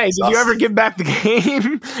gonna say, did you ever give back the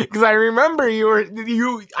game? Because I remember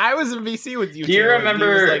I was in VC with you. Do you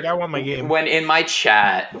remember? Like, I want my game. When in my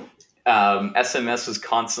chat, SMS was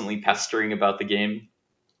constantly pestering about the game.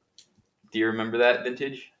 Do you remember that,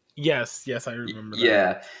 Vintage? Yes, I remember that.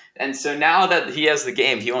 Yeah, and so now that he has the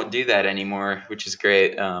game, he won't do that anymore, which is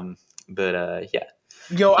great. But yeah.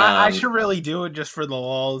 Yo, I should really do it just for the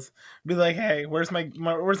lulz. Be like, hey, where's my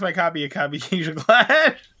copy of Kabukiza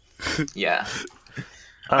Clash? Yeah.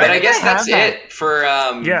 But I guess that's it for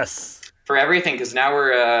yes, for everything, because now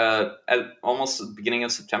we're at almost the beginning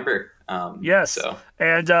of September. Yes. So.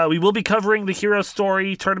 And we will be covering the Hero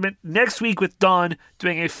Story tournament next week with Don,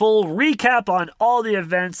 doing a full recap on all the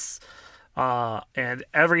events and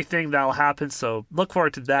everything that'll happen. So look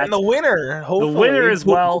forward to that. And the winner, hopefully. The winner as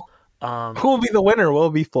well. Who will be the winner? Will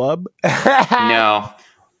it be Flub? No,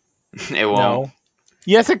 it won't. No.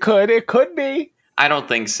 Yes, it could. It could be. I don't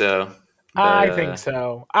think so. But, I think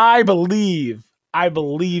so. I believe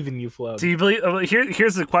in you, Flub. Do you believe?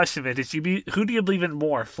 Here's the question, man. Who do you believe in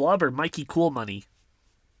more, Flub or Mikey Cool Money?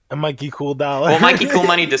 A Mikey Cool Dollar. Well, Mikey Cool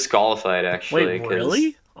Money disqualified, actually. Wait,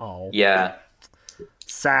 really? Oh, yeah.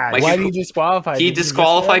 Sad. Why did he disqualify? He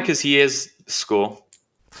disqualified because he is school.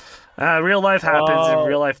 Real life happens, and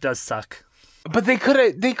real life does suck. But they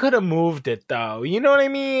could have moved it, though. You know what I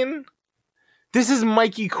mean? This is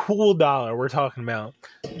Mikey Cool Dollar we're talking about.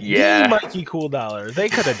 Yeah, the Mikey Cool Dollar. They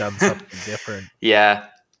could have done something different. Yeah,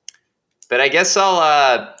 but I guess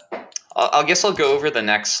I'll go over the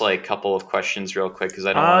next couple of questions real quick, because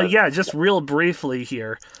I don't. Yeah, just real briefly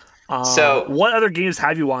here. So, what other games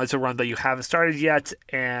have you wanted to run that you haven't started yet?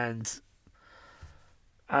 And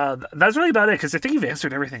that's really about it, because I think you've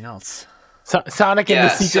answered everything else. Sonic and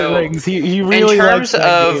the Secret Rings. He really likes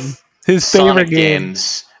that game. His Sonic favorite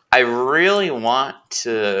games. I really want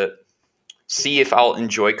to see if I'll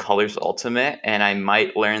enjoy Colors Ultimate, and I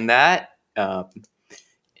might learn that. Rose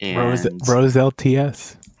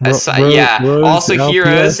LTS. Also LTS.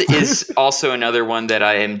 Heroes is also another one that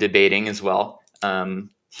I am debating as well.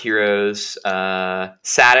 Heroes,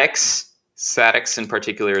 Satix in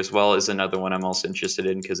particular as well is another one I'm also interested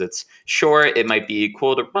in, because it's short, it might be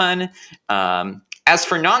cool to run. As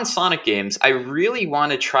for non-Sonic games, I really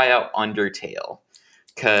want to try out Undertale,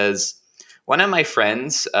 because one of my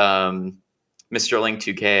friends, Mr. Link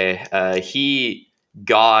 2K, he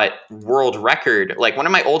got world record. One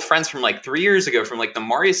of my old friends from 3 years ago, from the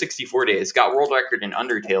Mario 64 days, got world record in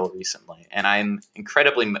Undertale recently, and I'm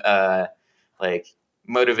incredibly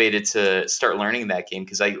motivated to start learning that game,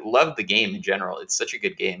 because I love the game in general. It's such a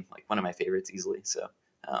good game, one of my favorites easily. So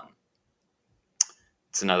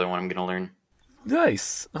it's another one I'm going to learn.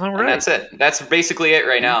 Nice. All right. And that's it. That's basically it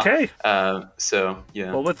right now. Okay. So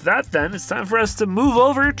yeah. Well, with that, then it's time for us to move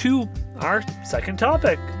over to our second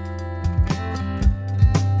topic.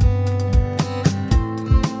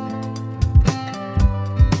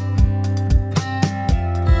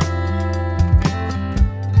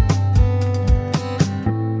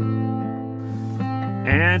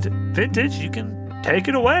 And Vintage, you can take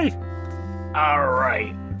it away. All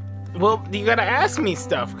right. Well, you gotta ask me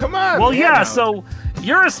stuff. Come on. Well, yeah. So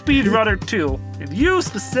you're a speedrunner too. And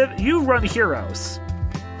you run Heroes.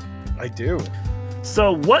 I do.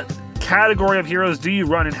 So what category of heroes do you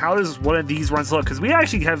run, and how does one of these runs look? Because we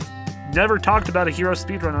actually have never talked about a hero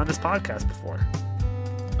speedrun on this podcast before.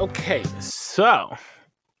 Okay, so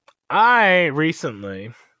I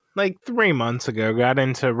recently, like 3 months ago, got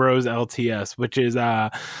into Rose LTS, which is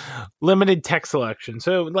limited tech selection.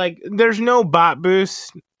 So, like, there's no bot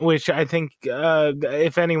boost, which I think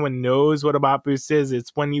if anyone knows what a bot boost is,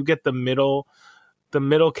 it's when you get the middle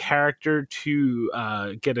character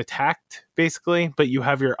to get attacked, basically, but you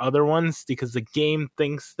have your other ones because the game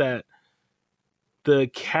thinks that the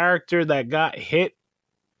character that got hit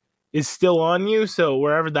is still on you, so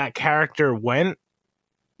wherever that character went,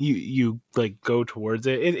 you like go towards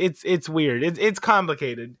it. It's weird. It's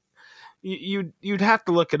complicated. You'd have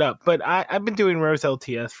to look it up. But I've been doing Rose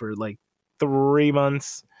LTS for like 3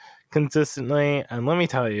 months consistently, and let me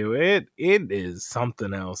tell you, it is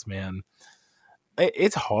something else, man.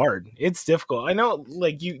 It's hard. It's difficult. I know,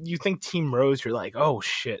 like you think Team Rose, you're like, oh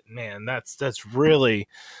shit, man, that sounds really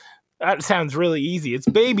easy. It's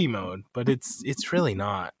baby mode, but it's really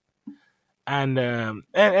not.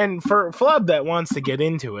 And for Flub that wants to get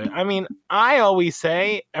into it, I mean, I always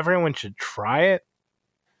say everyone should try it.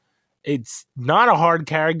 It's not a hard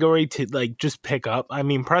category to like just pick up. I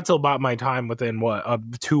mean, Pretzel bought my time within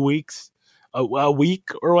 2 weeks, a week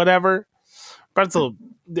or whatever. Pretzel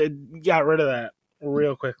got rid of that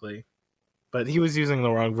real quickly, but he was using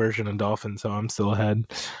the wrong version of Dolphin, so I'm still ahead.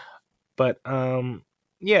 But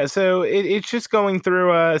yeah, so it's just going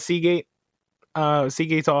through Seagate.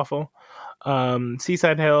 Seagate's awful.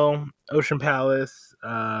 Seaside Hill, Ocean Palace,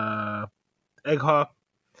 Egghawk,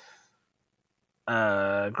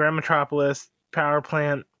 Grand Metropolis, Power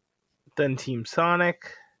Plant, then Team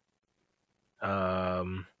Sonic,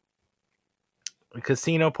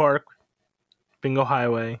 Casino Park, Bingo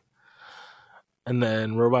Highway, and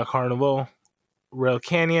then Robot Carnival, Rail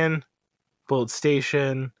Canyon, Bullet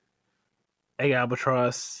Station, Egg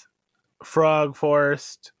Albatross, Frog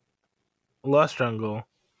Forest, Lost Jungle,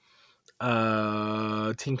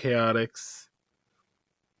 Team Chaotix,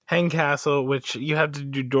 Hang Castle, which you have to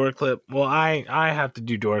do door clip. Well, I have to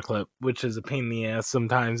do door clip, which is a pain in the ass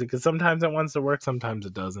sometimes, because sometimes it wants to work, sometimes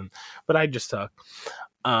it doesn't. But I just suck.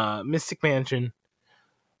 Mystic Mansion,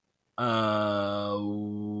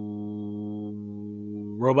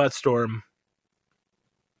 Robot Storm,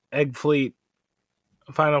 Egg Fleet,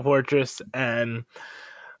 Final Fortress, and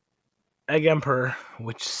Egg Emperor,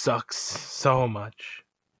 which sucks so much.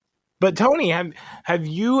 But Tony, have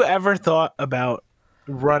you ever thought about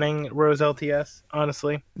running Rose LTS,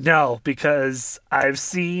 honestly? No, because I've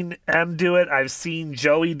seen M do it. I've seen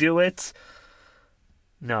Joey do it.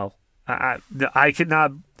 No, I could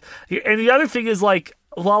not. And the other thing is, like,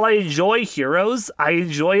 while I enjoy Heroes, I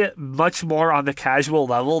enjoy it much more on the casual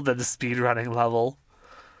level than the speedrunning level.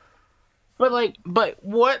 But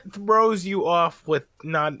what throws you off with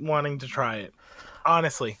not wanting to try it?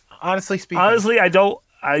 Honestly speaking. Honestly, I don't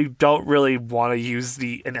really want to use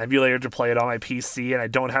an emulator to play it on my PC, and I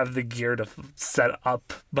don't have the gear to set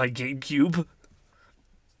up my GameCube.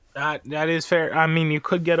 That is fair. I mean, you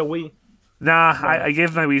could get a Wii. Nah, I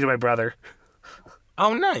gave my Wii to my brother.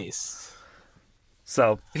 Oh, nice.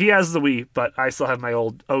 So, he has the Wii, but I still have my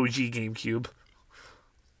old OG GameCube.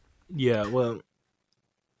 Yeah, well,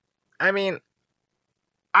 I mean,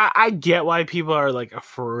 I get why people are, like,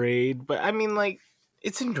 afraid, but I mean, like,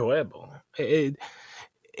 it's enjoyable. It's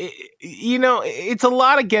a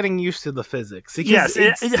lot of getting used to the physics. Yes,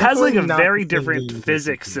 it has like a very different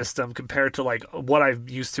physics system compared to like what I'm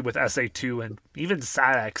used to with SA2 and even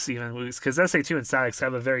SATX, because SA2 and SATX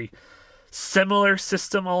have a very similar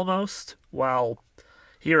system almost, while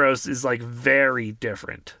Heroes is like very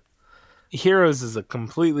different. Heroes is a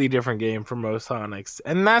completely different game from most Sonics,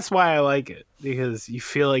 and that's why I like it, because you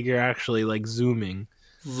feel like you're actually like zooming.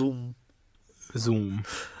 Zoom.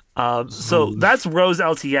 So that's Rose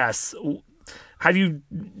LTS. Have you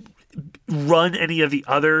run any of the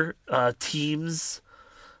other teams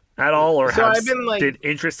at all, or have been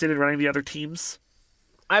interested in running the other teams?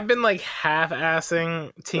 I've been like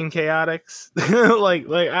half-assing Team Chaotix.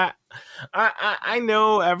 I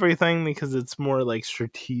know everything because it's more like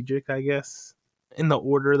strategic, I guess, in the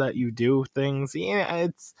order that you do things. Yeah,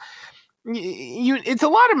 it's a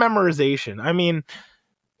lot of memorization. I mean,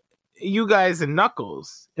 you guys and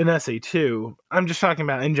Knuckles in SA2, I'm just talking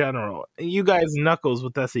about in general. You guys and Knuckles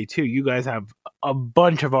with SA2, you guys have a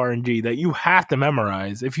bunch of RNG that you have to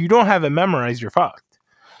memorize. If you don't have it memorized, you're fucked.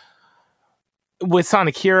 With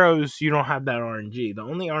Sonic Heroes, you don't have that RNG. The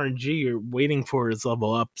only RNG you're waiting for is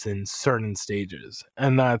level ups in certain stages,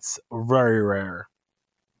 and that's very rare.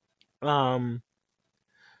 So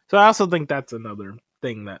I also think that's another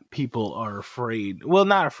thing that people are afraid. Well,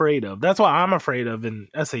 not afraid of. That's what I'm afraid of in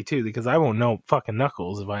SA2 because I won't know fucking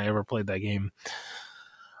Knuckles if I ever played that game.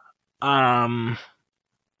 But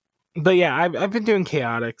yeah, I've been doing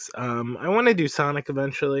Chaotix. I want to do Sonic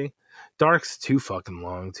eventually. Dark's too fucking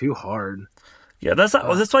long, too hard. Yeah, that's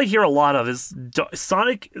what I hear a lot of is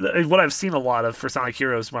Sonic. What I've seen a lot of for Sonic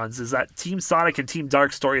Heroes runs is that Team Sonic and Team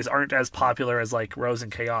Dark stories aren't as popular as like Rose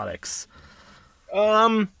and Chaotix.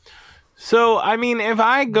 So I mean, if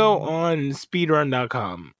I go on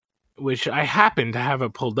speedrun.com, which I happen to have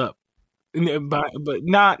it pulled up, but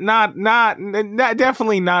not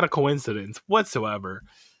definitely not a coincidence whatsoever.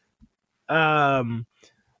 I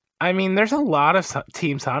mean, there's a lot of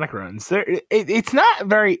Team Sonic runs. It's not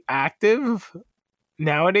very active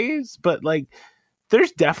nowadays, but like,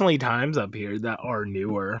 there's definitely times up here that are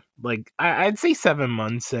newer. Like, I'd say 7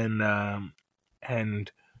 months and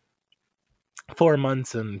 4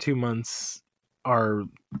 months and 2 months are,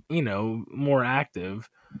 more active.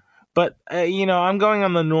 But I'm going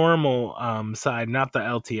on the normal side, not the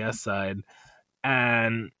LTS side,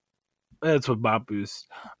 and that's with Bot Boost.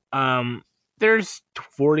 There's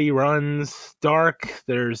 40 runs. Dark,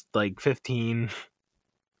 there's like 15.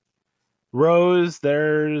 Rose,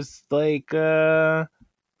 there's like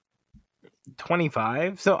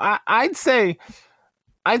 25. So I'd say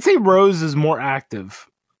Rose is more active,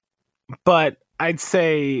 but I'd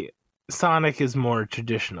say Sonic is more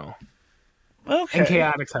traditional. Okay. And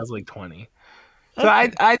Chaotix has like 20. So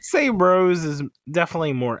okay. I'd say Rose is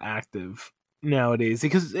definitely more active nowadays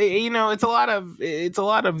because it's a lot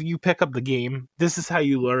of you pick up the game. This is how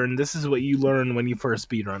you learn. This is what you learn when you first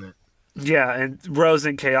speedrun it. Yeah, and Rose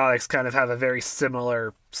and Chaotix kind of have a very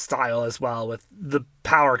similar style as well, with the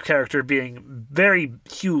power character being very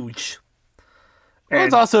huge. Well,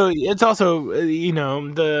 it's also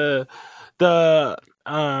the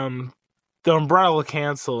umbrella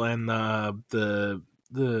cancel and the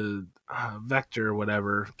vector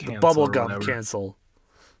whatever cancel, bubblegum cancel.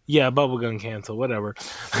 Yeah, bubblegum cancel, whatever.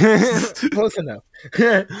 Close enough.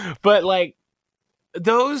 But like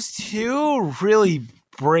those two really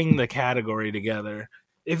bring the category together.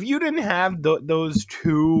 If you didn't have those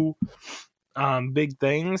two big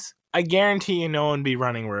things, I guarantee you no one would be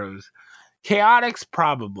running Rose. Chaotix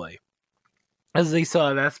probably, as they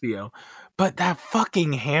saw at SBO. But that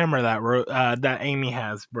fucking hammer that Amy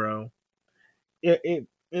has, bro. If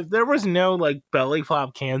there was no like belly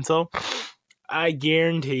flop cancel, I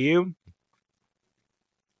guarantee you,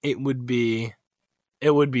 it would be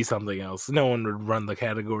something else. No one would run the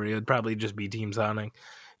category. It'd probably just be Team Sonic.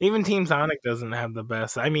 Even Team Sonic doesn't have the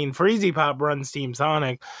best. I mean, Freezy Pop runs Team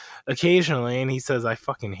Sonic occasionally, and he says, "I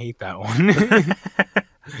fucking hate that one."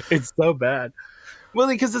 It's so bad. Well,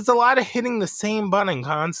 because it's a lot of hitting the same button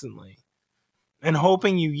constantly and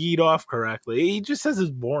hoping you yeet off correctly. He just says it's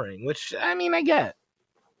boring, which I mean, I get.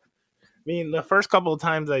 I mean, the first couple of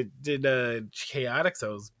times I did Chaotix, I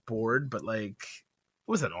was bored, but like, it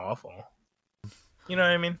wasn't awful. You know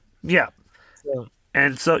what I mean? Yeah.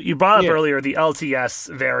 So you brought up earlier the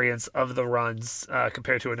LTS variants of the runs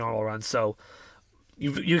compared to a normal run. So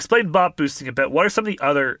you explained bot boosting a bit. What are some of the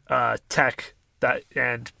other tech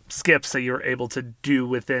and skips that you're able to do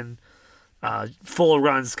within full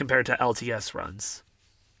runs compared to LTS runs?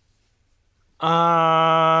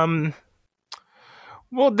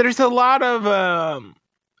 Well, there's a lot of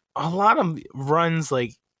runs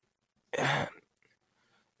like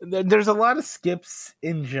there's a lot of skips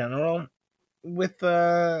in general with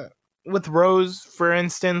Rose, for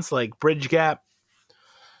instance, like bridge gap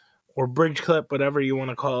or bridge clip, whatever you want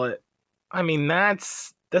to call it. I mean,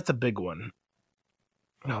 that's a big one.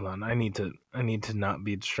 Hold on, I need to not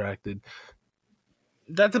be distracted.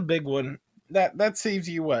 That's a big one. That saves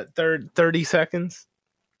you what, 30 seconds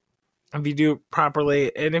if you do it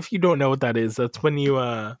properly. And if you don't know what that is, that's when you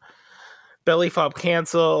belly flop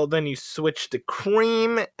cancel, then you switch to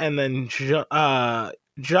cream, and then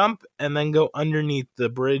jump, and then go underneath the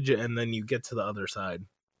bridge, and then you get to the other side.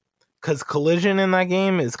 Because collision in that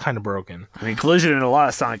game is kind of broken. I mean, collision in a lot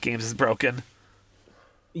of Sonic games is broken.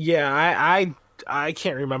 Yeah, I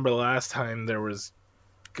can't remember the last time there was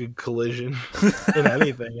good collision in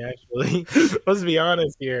anything, actually. Let's be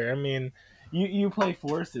honest here. I mean, you play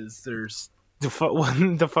Forces, there's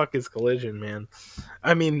what the fuck is collision, man?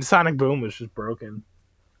 I mean, Sonic Boom was just broken.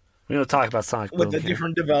 We don't talk about Sonic Boom with a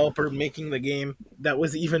different developer making the game that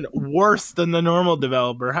was even worse than the normal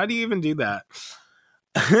developer. How do you even do that?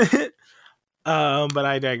 But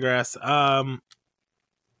I digress. I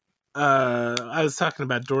was talking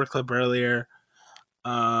about door clip earlier.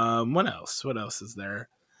 What else? What else is there?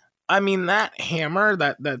 I mean, that hammer,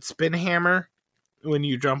 that spin hammer, when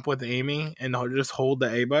you jump with Amy and just hold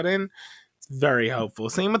the A button. It's very helpful.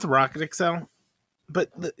 Same with Rocket Excel. But,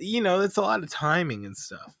 it's a lot of timing and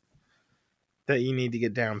stuff that you need to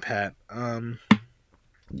get down pat.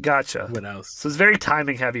 Gotcha. What else? So it's very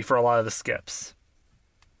timing heavy for a lot of the skips.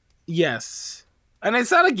 Yes. And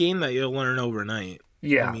it's not a game that you'll learn overnight.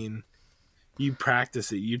 Yeah. I mean, you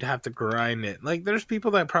practice it. You'd have to grind it. Like, there's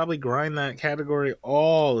people that probably grind that category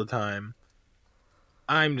all the time.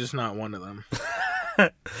 I'm just not one of them.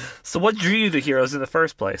 So what drew you to Heroes in the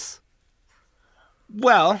first place?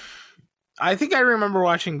 Well, I think I remember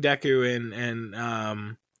watching Deku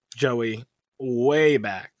and Joey way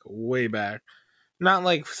back. Not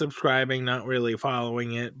like subscribing, not really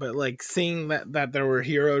following it, but like seeing that there were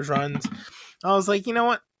Heroes runs. I was like, you know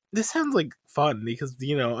what? This sounds like fun because,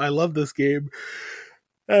 I love this game.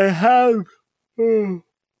 I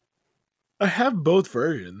have both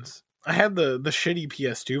versions. I have the shitty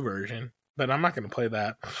PS2 version, but I'm not going to play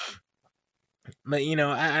that. But,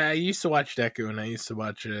 I used to watch Deku and I used to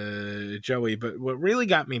watch Joey, but what really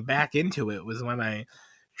got me back into it was when I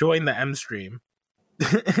joined the M stream.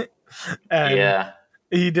 And yeah.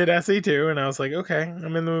 He did SE2, and I was like, okay,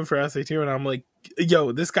 I'm in the mood for SE2, and I'm like,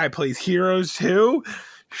 yo, this guy plays Heroes too?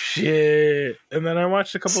 Shit. And then I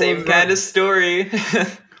watched a couple Same kind of story.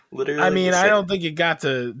 Literally. I mean, I don't think it got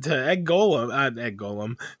to Egg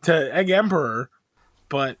Emperor,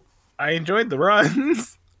 but I enjoyed the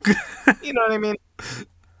runs. You know what I mean?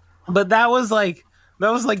 But that was like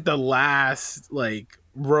the last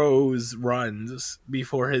Rose runs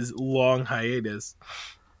before his long hiatus.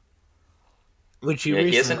 Which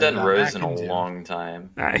he hasn't done Rose in a long time.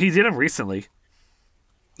 He did them recently.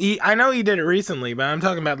 I know he did it recently, but I'm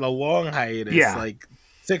talking about the long hiatus,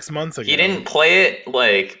 6 months ago. He didn't play it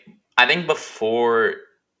I think before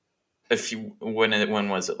when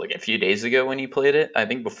was it? Like a few days ago when he played it. I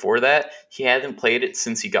think before that he hadn't played it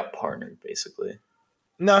since he got partnered, basically.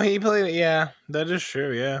 No, he played it. Yeah, that is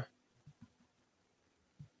true. Yeah.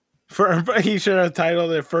 He should have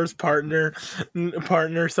titled it first partner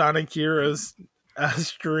Sonic Heroes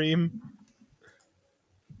stream.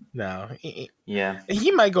 No.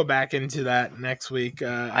 He might go back into that next week.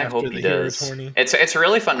 I hope he does. It's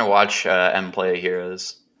really fun to watch M play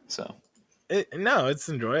Heroes. So. It's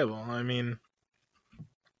enjoyable. I mean,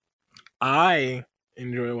 I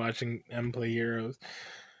enjoy watching M play Heroes.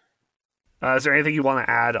 Is there anything you want to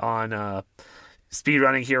add on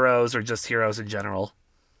speedrunning Heroes or just Heroes in general?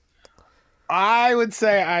 I would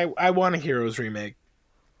say I want a Heroes remake.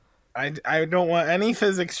 I don't want any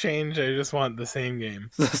physics change. I just want the same game.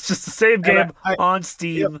 It's just the same game on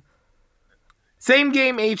Steam. Yep. Same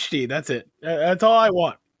game HD. That's it. That's all I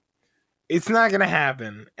want. It's not gonna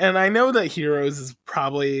happen. And I know that Heroes is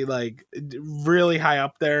probably really high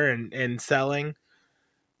up there and selling,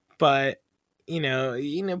 but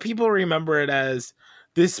people remember it as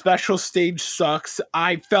this special stage sucks.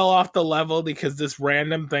 I fell off the level because this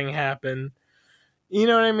random thing happened. You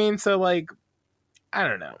know what I mean? So I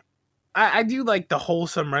don't know. I do like the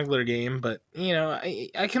wholesome regular game, but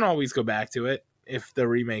I can always go back to it if the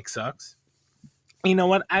remake sucks. You know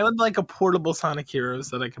what? I would like a portable Sonic Heroes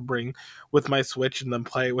that I could bring with my Switch and then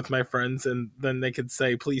play it with my friends, and then they could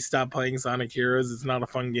say, please stop playing Sonic Heroes. It's not a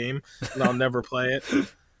fun game, and I'll never play it.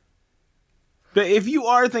 But if you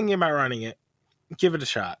are thinking about running it, give it a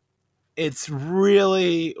shot. It's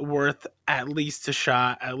really worth at least a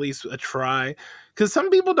shot, at least a try. Because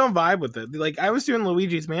some people don't vibe with it. I was doing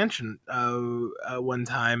Luigi's Mansion one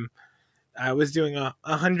time. I was doing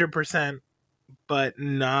 100%, but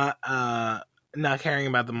not caring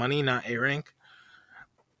about the money, not A rank.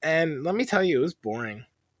 And let me tell you, it was boring.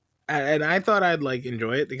 And I thought I'd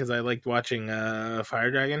enjoy it because I liked watching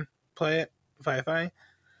Fire Dragon play it, Fi-Fi.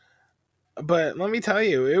 But let me tell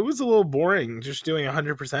you, it was a little boring just doing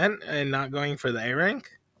 100% and not going for the A rank.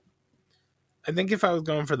 I think if I was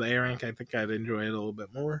going for the A rank, I think I'd enjoy it a little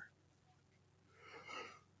bit more.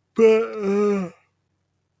 But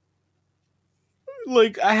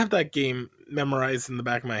I have that game memorized in the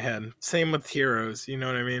back of my head. Same with Heroes, you know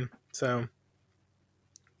what I mean? So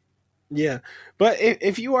yeah. But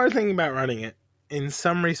if you are thinking about running it, in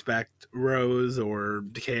some respect, Rose or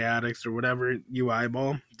Decay Addicts or whatever you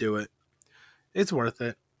eyeball, do it. It's worth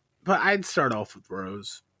it. But I'd start off with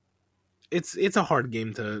Rose. It's a hard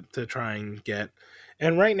game to try and get.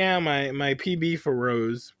 And right now my PB for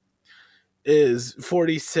Rose is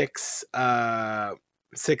 46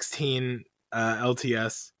 16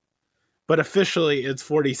 LTS. But officially it's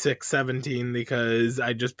 46-17 because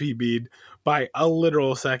I just PB'd by a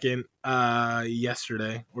literal second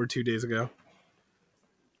yesterday or 2 days ago.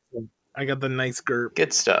 I got the nice GURP.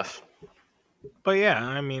 Good stuff. But yeah,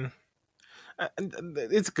 I mean,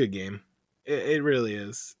 It's a good game. It really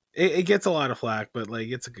is. It gets a lot of flack, but like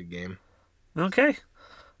it's a good game. Okay.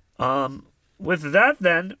 With that,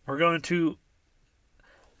 then we're going to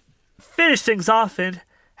finish things off and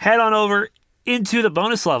head on over into the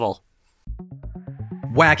bonus level.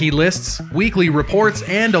 Wacky lists, weekly reports,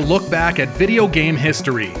 and a look back at video game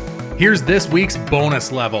history. Here's this week's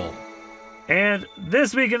bonus level. And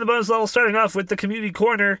this week in the bonus level, starting off with the community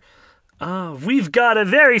corner, we've got a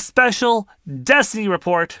very special Destiny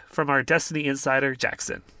report from our Destiny insider,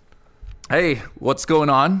 Jackson. Hey, what's going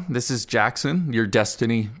on? This is Jackson, your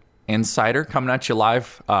Destiny insider, coming at you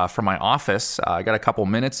live from my office. I got a couple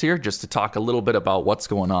minutes here just to talk a little bit about what's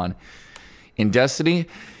going on in Destiny.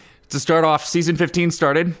 To start off, Season 15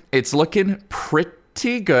 started. It's looking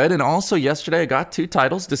pretty good. And also yesterday I got 2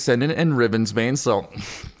 titles, Descendant and Rivensbane, so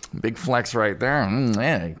big flex right there.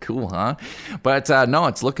 Yeah, cool, huh? But no,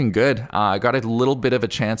 it's looking good. I got a little bit of a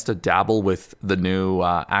chance to dabble with the new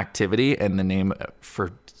activity, and the name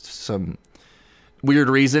for some weird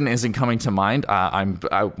reason isn't coming to mind. I'm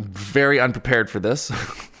very unprepared for this.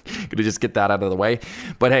 Gonna just get that out of the way.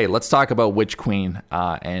 But hey, let's talk about Witch Queen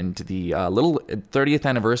and the little 30th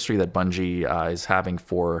anniversary that Bungie is having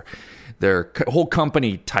for their whole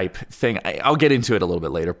company type thing. I'll get into it a little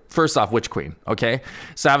bit later. First off, Witch Queen, okay?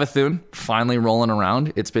 Savathûn finally rolling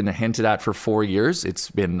around. It's been hinted at for 4 years.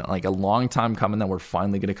 It's been like a long time coming that we're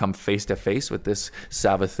finally going to come face to face with this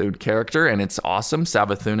Savathûn character, and it's awesome.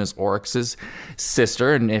 Savathûn is Oryx's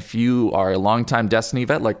sister, and if you are a longtime Destiny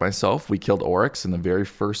vet like myself, we killed Oryx in the very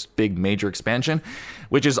first big major expansion,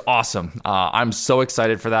 which is awesome. I'm so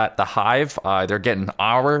excited for that. The Hive, they're getting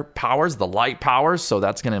our powers, the light powers, so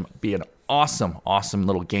that's going to be an awesome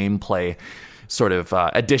little gameplay sort of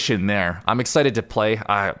addition there. I'm excited to play.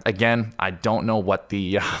 Again, I don't know what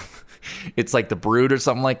the... it's like the Brood or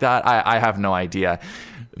something like that. I have no idea.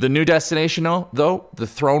 The new destination, though, the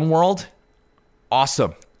Throne World,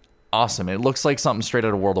 awesome. It looks like something straight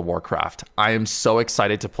out of World of Warcraft. I am so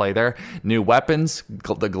excited to play there. New weapons,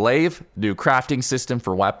 the glaive, new crafting system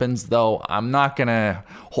for weapons, though I'm not going to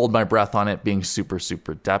hold my breath on it being super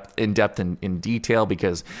in depth in detail,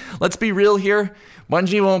 because let's be real here,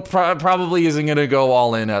 Bungie won't probably isn't going to go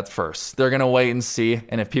all in at first. They're going to wait and see,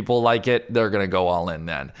 and if people like it, they're going to go all in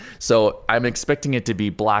then. So I'm expecting it to be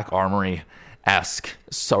Black Armory-esque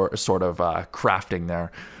sort of crafting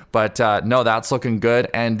there. But no, that's looking good.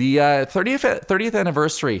 And the 30th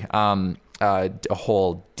anniversary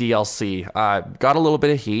whole DLC got a little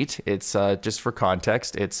bit of heat. It's just for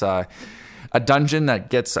context. It's a dungeon that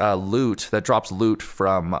gets loot, that drops loot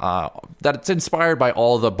from that's inspired by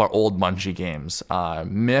all the old Bungie games.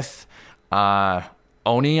 Myth,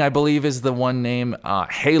 Oni, I believe, is the one name.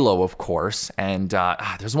 Halo, of course, and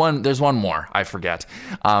there's one more, I forget.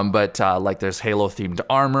 But like there's Halo themed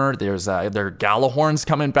armor. There's there are Galahorns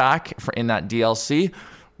coming back in that DLC.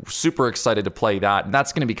 Super excited to play that. And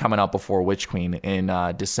that's going to be coming out before Witch Queen in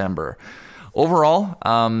December. Overall,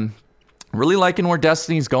 really liking where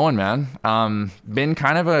Destiny's going, man. Been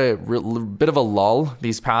kind of a bit of a lull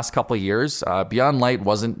these past couple of years. Beyond Light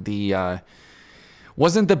wasn't the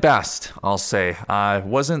best, I'll say.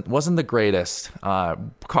 Wasn't the greatest.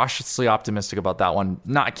 Cautiously optimistic about that one.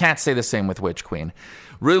 I can't say the same with Witch Queen.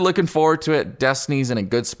 Really looking forward to it. Destiny's in a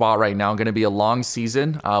good spot right now. Going to be a long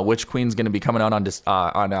season. Witch Queen's going to be coming out on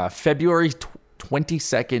February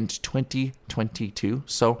 22nd, 2022.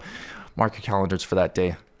 So mark your calendars for that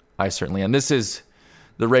day. I certainly. And this is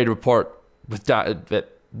the raid report with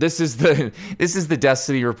this is the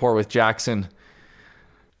Destiny report with Jackson.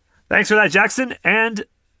 Thanks for that, Jackson. And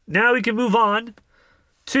now we can move on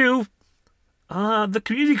to the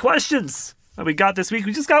community questions that we got this week.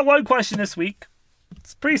 We just got one question this week.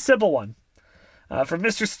 It's a pretty simple one. From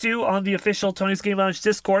Mr. Stu on the official Tony's Game Lounge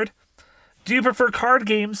Discord. Do you prefer card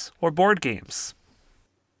games or board games?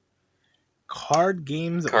 Card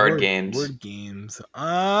games or board games?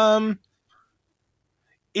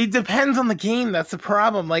 It depends on the game. That's the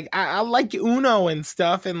problem. Like, I like Uno and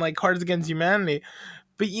stuff and like Cards Against Humanity.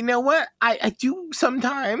 But you know what? I do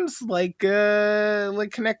sometimes like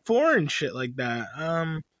Connect 4 and shit like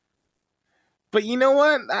that. But you know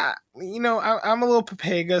what? I'm a little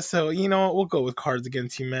Papega, so you know what? We'll go with Cards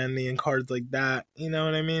Against Humanity and cards like that. You know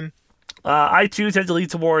what I mean? I too tend to lean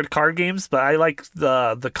toward card games, but I like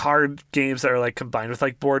the card games that are like combined with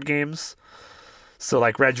like board games. So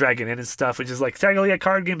like Red Dragon Inn and stuff, which is like technically a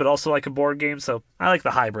card game, but also like a board game. So I like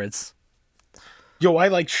the hybrids. Yo, I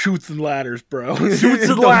like Chutes and Ladders, bro. Chutes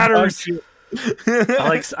and Ladders.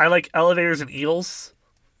 I like Elevators and Eels.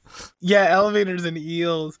 Yeah, Elevators and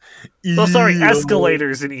Eels. Oh, sorry,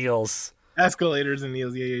 Escalators and Eels. Escalators and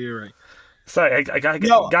Eels. Yeah, you're right. Sorry, I gotta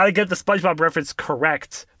get the SpongeBob reference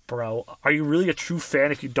correct, bro. Are you really a true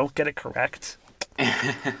fan if you don't get it correct?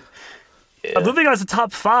 Yeah. Moving on to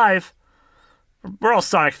top 5. We're all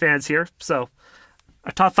Sonic fans here, so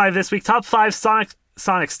our top 5 this week. Top 5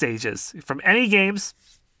 Sonic stages from any games.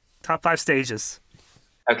 Top 5 stages.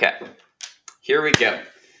 Okay, here we go.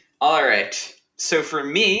 All right. So for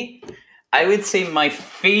me, I would say my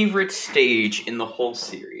favorite stage in the whole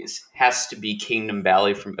series has to be Kingdom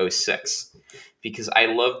Valley from 06. Because I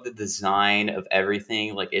love the design of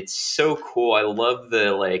everything. Like, it's so cool. I love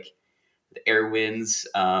the air winds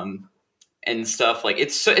and stuff. Like,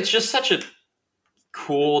 it's just such a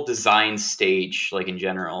cool design stage, like, in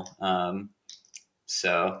general. And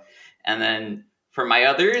then for my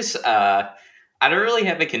others, I don't really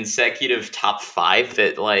have a consecutive top 5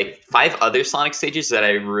 that, 5 other Sonic stages that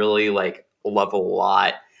I really, love a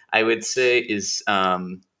lot. I would say is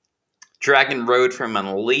Dragon Road from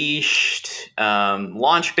Unleashed,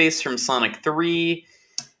 Launch Base from Sonic 3.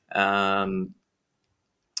 I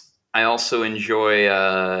also enjoy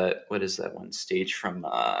what is that one stage from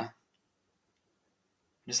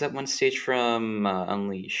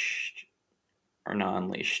Unleashed or not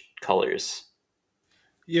Unleashed? Colors.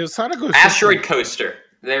 Sonic 06 Asteroid Coaster.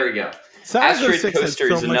 There we go. Asteroid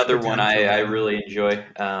Coaster is another one I really enjoy.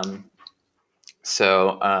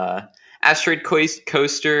 Asteroid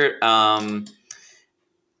Coaster.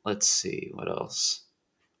 Let's see what else.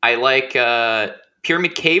 I like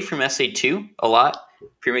Pyramid Cave from SA2 a lot.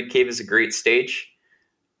 Pyramid Cave is a great stage.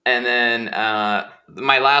 And then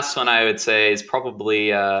my last one I would say is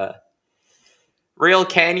probably Rail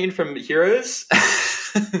Canyon from Heroes.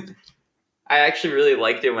 I actually really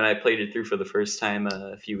liked it when I played it through for the first time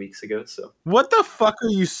a few weeks ago. So what the fuck are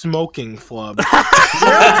you smoking, Flub?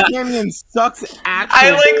 Rail Canyon sucks.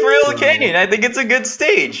 I like Rail Canyon. I think it's a good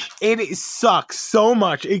stage. It sucks so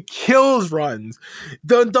much. It kills runs.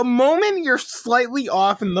 The moment you're slightly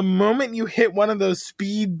off, and the moment you hit one of those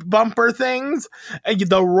speed bumper things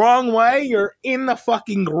the wrong way, you're in the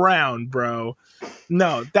fucking ground, bro.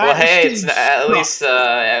 No, it's at least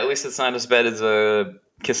it's not as bad as a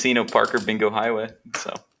Casino Park or Bingo Highway,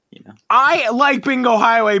 so I like Bingo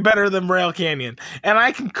Highway better than Rail Canyon, and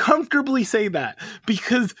I can comfortably say that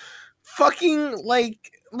because fucking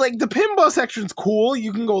like the pinball section's cool.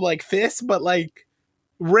 You can go fist, but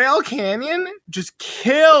Rail Canyon just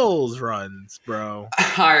kills runs, bro.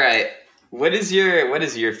 All right, what is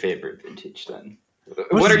your favorite vintage then?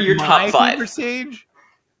 What are your top 5 favorite stage?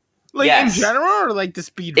 In general, or the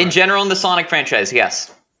speed run? In general, in the Sonic franchise,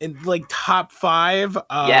 yes. In top 5,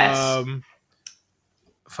 yes.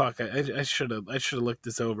 Fuck, I should have looked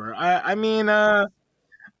this over. I mean,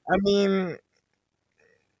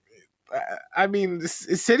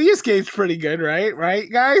 City Escape's pretty good, right,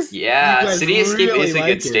 guys? Yeah, City Escape is a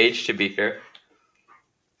good stage. To be fair,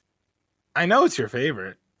 I know it's your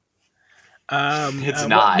favorite. It's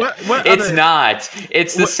not. It's not.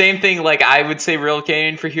 It's the same thing. I would say Rail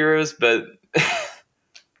Canyon for Heroes, but.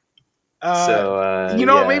 Maybe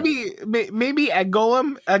Egg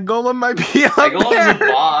Golem. Egg Golem might be up Egg Golem's a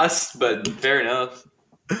boss, but fair enough.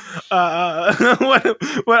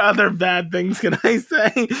 What other bad things can I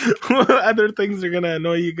say? What other things are gonna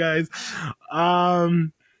annoy you guys?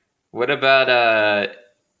 What about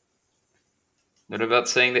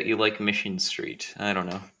saying that you like Mission Street? I don't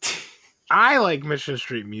know. I like Mission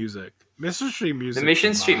Street music. Mission Street music. The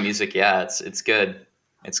Mission Street music, yeah, it's good.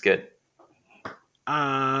 It's good.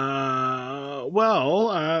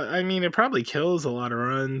 It probably kills a lot of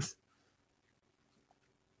runs.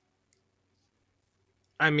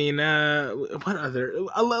 What other?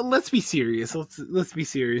 Let's be serious. Let's be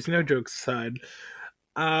serious. No jokes aside.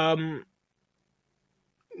 From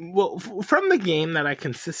the game that I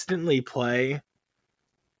consistently play,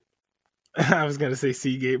 I was gonna say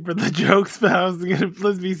Seagate for the jokes, but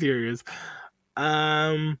let's be serious.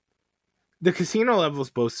 The casino levels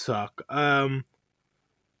both suck.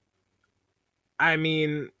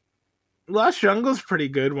 Lost Jungle's pretty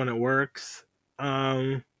good when it works.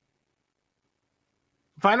 Final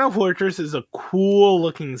Fortress is a cool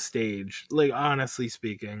looking stage, honestly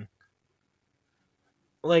speaking.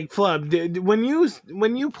 Flub, when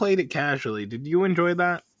you played it casually, did you enjoy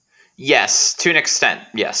that? Yes, to an extent,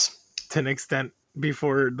 yes. To an extent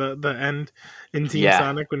before the end in Team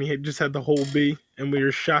Sonic when he just had the whole B and we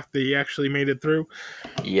were shocked that he actually made it through.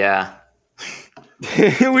 Yeah.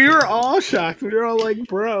 We were all shocked. We were all like,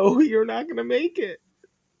 bro, you're not gonna make it.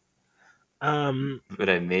 But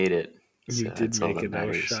I made it. You did make it. I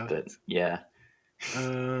was shocked. But yeah.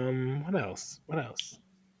 What else?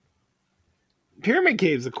 Pyramid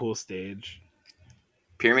Cave's a cool stage.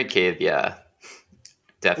 Pyramid Cave, yeah.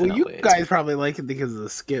 Definitely. Well, you guys probably like it because of the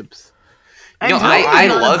skips. I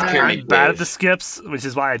love Pyramid Cave. I'm bad at the skips, which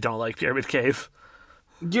is why I don't like Pyramid Cave.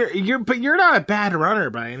 But you're not a bad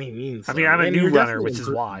runner by any means. I mean, I'm a new runner, which is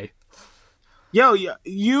why. Yo,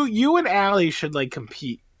 you and Allie should like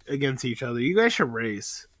compete against each other. You guys should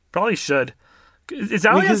race. Probably should. Is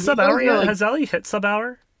Allie at sub-hour yet? Has Allie hit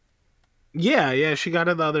sub-hour? Yeah, she got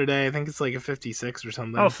it the other day. I think it's like a 56 or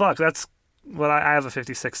something. Oh, fuck. That's what I have a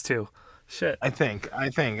 56 too. Shit. I think.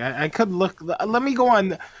 I could look. Let me go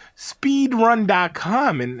on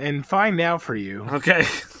speedrun.com and find out for you. Okay.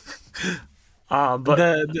 But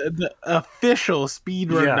the official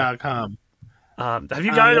speedrun.com. Have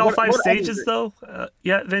you got all 5 stages though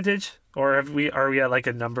yet, Vintage? Or are we at like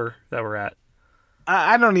a number that we're at?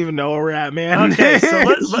 I don't even know where we're at, man. Okay,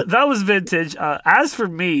 so that was Vintage. As for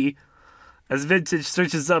me, as Vintage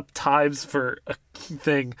searches up times for a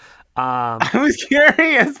thing, I was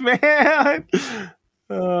curious, man.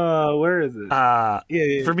 Where is it?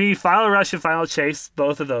 Yeah. For me, Final Rush and Final Chase,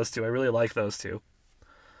 both of those two. I really like those two.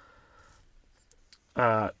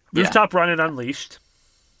 Rooftop Run and Unleashed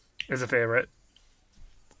is a favorite.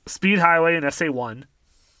 Speed Highway and SA1.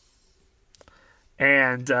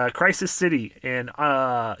 And Crisis City in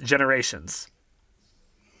Generations.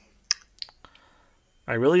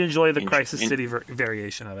 I really enjoy the Crisis City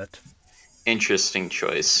variation of it. Interesting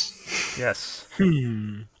choice. Yes.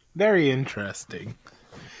 Very interesting.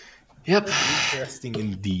 Yep. Interesting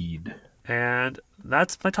indeed. And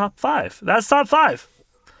that's my top 5. That's top 5.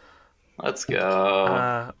 Let's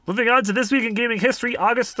go. Moving on to This Week in Gaming History,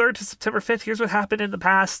 August 3rd to September 5th. Here's what happened in the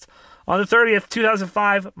past. On the 30th,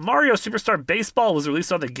 2005, Mario Superstar Baseball was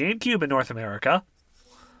released on the GameCube in North America.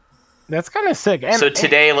 That's kind of sick. So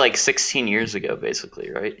today, like 16 years ago,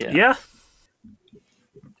 basically, right? Yeah.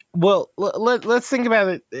 Well, let's think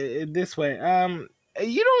about it this way. I'm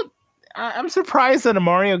surprised that a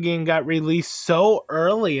Mario game got released so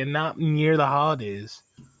early and not near the holidays.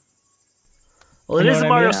 Well, it is a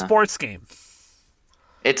Mario sports game.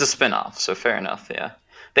 It's a spin-off, so fair enough, yeah.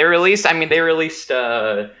 They released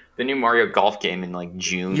the new Mario Golf game in like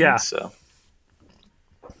June, so.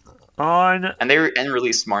 And they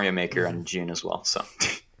released Mario Maker in June as well, so.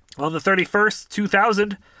 On the 31st,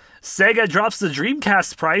 2000, Sega drops the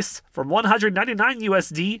Dreamcast price from $199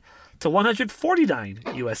 USD to $149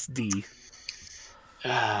 USD.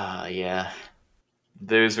 Yeah.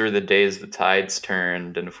 Those were the days the tides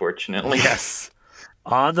turned, unfortunately. Yes.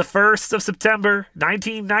 On the 1st of September,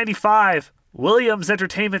 1995, Williams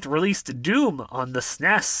Entertainment released Doom on the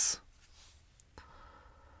SNES.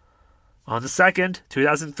 On the 2nd,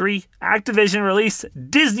 2003, Activision released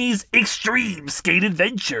Disney's Extreme Skate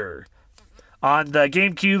Adventure on the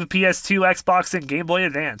GameCube, PS2, Xbox, and Game Boy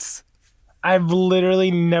Advance. I've literally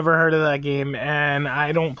never heard of that game, and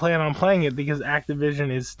I don't plan on playing it because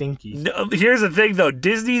Activision is stinky. No, here's the thing, though.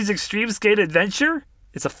 Disney's Extreme Skate Adventure?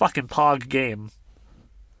 It's a fucking POG game.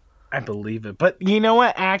 I believe it. But you know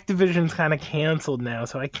what? Activision's kind of canceled now,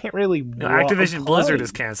 so I can't really Activision Blizzard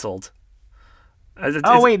is canceled.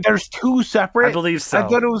 Wait, there's 2 separate? I believe so. I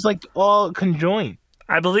thought it was like all conjoined.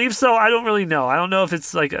 I believe so. I don't really know. I don't know if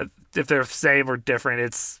it's like if they're same or different.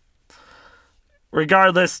 It's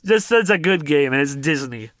regardless. This is a good game, and it's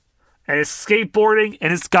Disney, and it's skateboarding,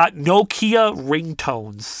 and it's got Nokia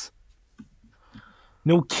ringtones.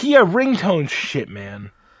 Nokia ringtone shit,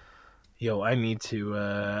 man. Yo, I need to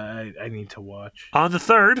watch. On the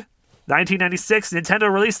 3rd, 1996,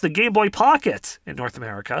 Nintendo released the Game Boy Pocket in North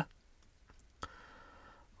America.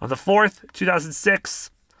 On the 4th,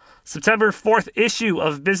 2006, September 4th issue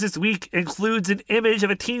of Business Week includes an image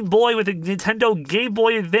of a teen boy with a Nintendo Game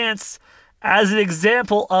Boy Advance as an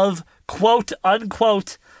example of, quote,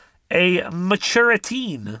 unquote, a mature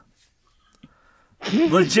teen.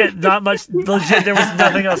 Legit, not much. Legit, there was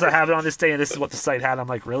nothing else that happened on this day, and this is what the site had. I'm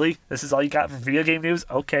like, really? This is all you got for video game news?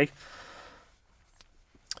 Okay.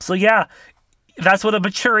 So yeah, that's what a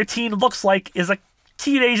mature teen looks like, is a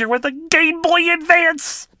teenager with a Game Boy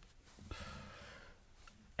Advance.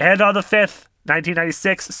 And on the 5th,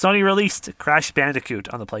 1996, Sony released Crash Bandicoot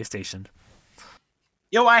on the PlayStation.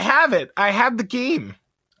 Yo, I have it. I have the game.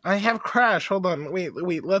 I have Crash. Hold on. Wait.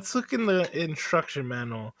 Let's look in the instruction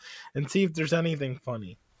manual and see if there's anything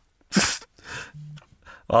funny.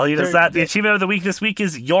 Well, the achievement of the week this week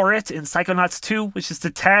is You're It in Psychonauts 2, which is to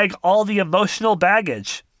tag all the emotional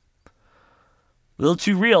baggage. A little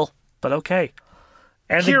too real, but okay.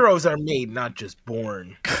 And heroes are made, not just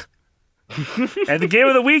born. And the game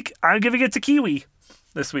of the week, I'm giving it to Kiwi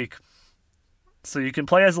this week. So you can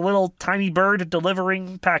play as a little tiny bird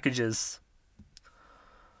delivering packages.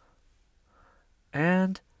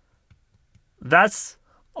 And that's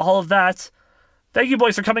all of that. Thank you,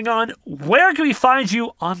 boys, for coming on. Where can we find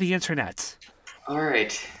you on the internet? All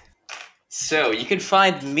right. So you can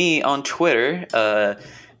find me on Twitter.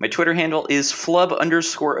 My Twitter handle is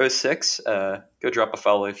flub_06. Go drop a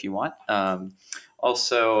follow if you want.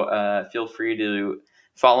 Also, feel free to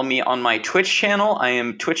follow me on my Twitch channel. I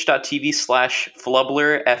am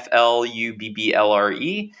twitch.tv/Flubler,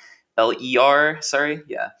 FLUBBLRE, sorry,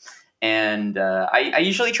 yeah. And I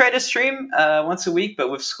usually try to stream once a week, but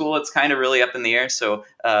with school, it's kind of really up in the air. So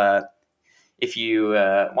if you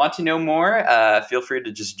want to know more, feel free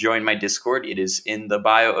to just join my Discord. It is in the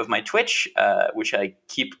bio of my Twitch, which I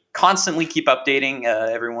constantly keep updating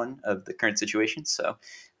everyone of the current situation. So,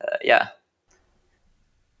 yeah.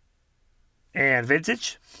 And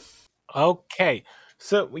Vintage? Okay.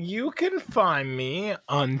 So you can find me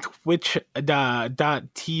on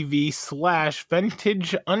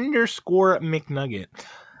twitch.tv/vintage_McNugget.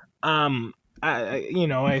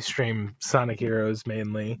 I stream Sonic Heroes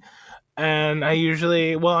mainly. And I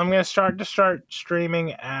usually, I'm going to start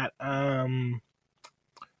streaming at, I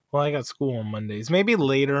got school on Mondays. Maybe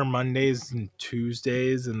later Mondays and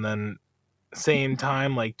Tuesdays, and then same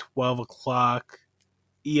time, like 12 o'clock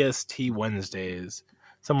EST Wednesdays,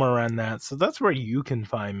 somewhere around that. So that's where you can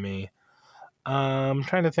find me. I'm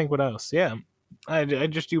trying to think what else. Yeah, I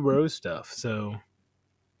just do Rose stuff. So,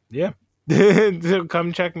 yeah. So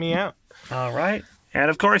come check me out. All right. And,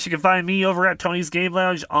 of course, you can find me over at Tony's Game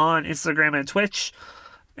Lounge on Instagram and Twitch,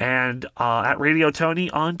 and at Radio Tony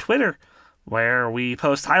on Twitter, where we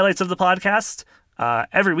post highlights of the podcast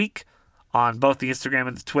every week on both the Instagram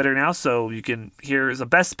and the Twitter now, so you can hear the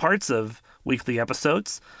best parts of weekly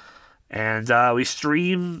episodes. And we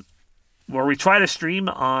stream, or we try to stream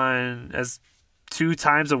on as 2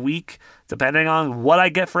 times a week, depending on what I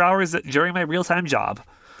get for hours during my real-time job.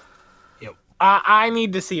 I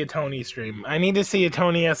need to see a Tony stream. I need to see a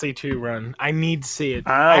Tony SA2 run. I need to see it.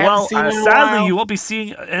 Sadly, you won't be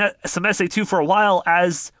seeing some SA2 for a while,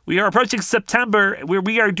 as we are approaching September, where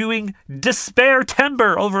we are doing Despair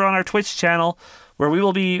Timber over on our Twitch channel, where we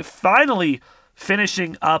will be finally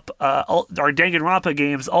finishing up our Danganronpa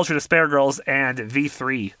games, Ultra Despair Girls and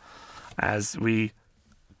V3, as we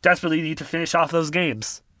desperately need to finish off those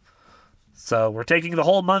games. So we're taking the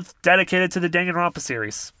whole month dedicated to the Danganronpa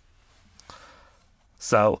series.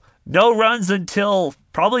 So, no runs until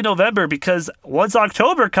probably November, because once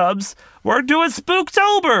October comes, we're doing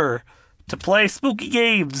Spooktober to play spooky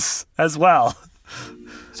games as well.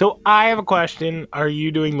 So, I have a question. Are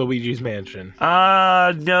you doing Luigi's Mansion?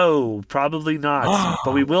 No, probably not.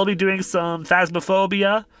 But we will be doing some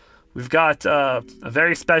Phasmophobia. We've got a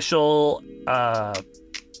very special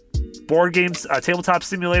board games, tabletop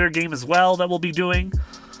simulator game as well that we'll be doing.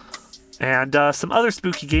 And some other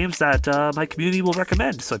spooky games that my community will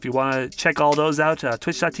recommend. So if you want to check all those out,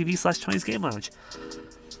 twitch.tv/Tony's Game Lounge.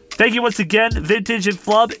 Thank you once again, Vintage and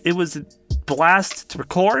Flub. It was a blast to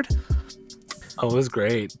record. Oh, it was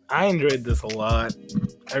great. I enjoyed this a lot.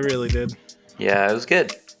 I really did. Yeah, it was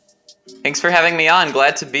good. Thanks for having me on.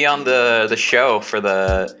 Glad to be on the show for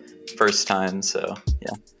the first time. So,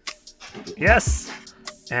 yeah. Yes.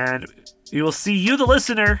 And we will see you, the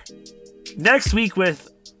listener, next week with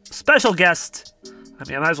special guest,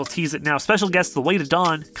 I might as well tease it now. Special guest, The Way to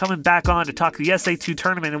Dawn, coming back on to talk the SA2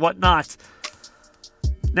 tournament and whatnot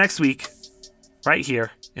next week, right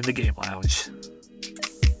here in the Game Lounge.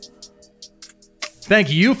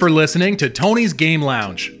 Thank you for listening to Tony's Game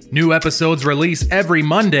Lounge. New episodes release every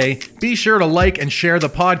Monday. Be sure to like and share the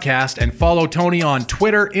podcast and follow Tony on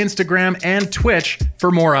Twitter, Instagram, and Twitch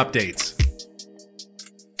for more updates.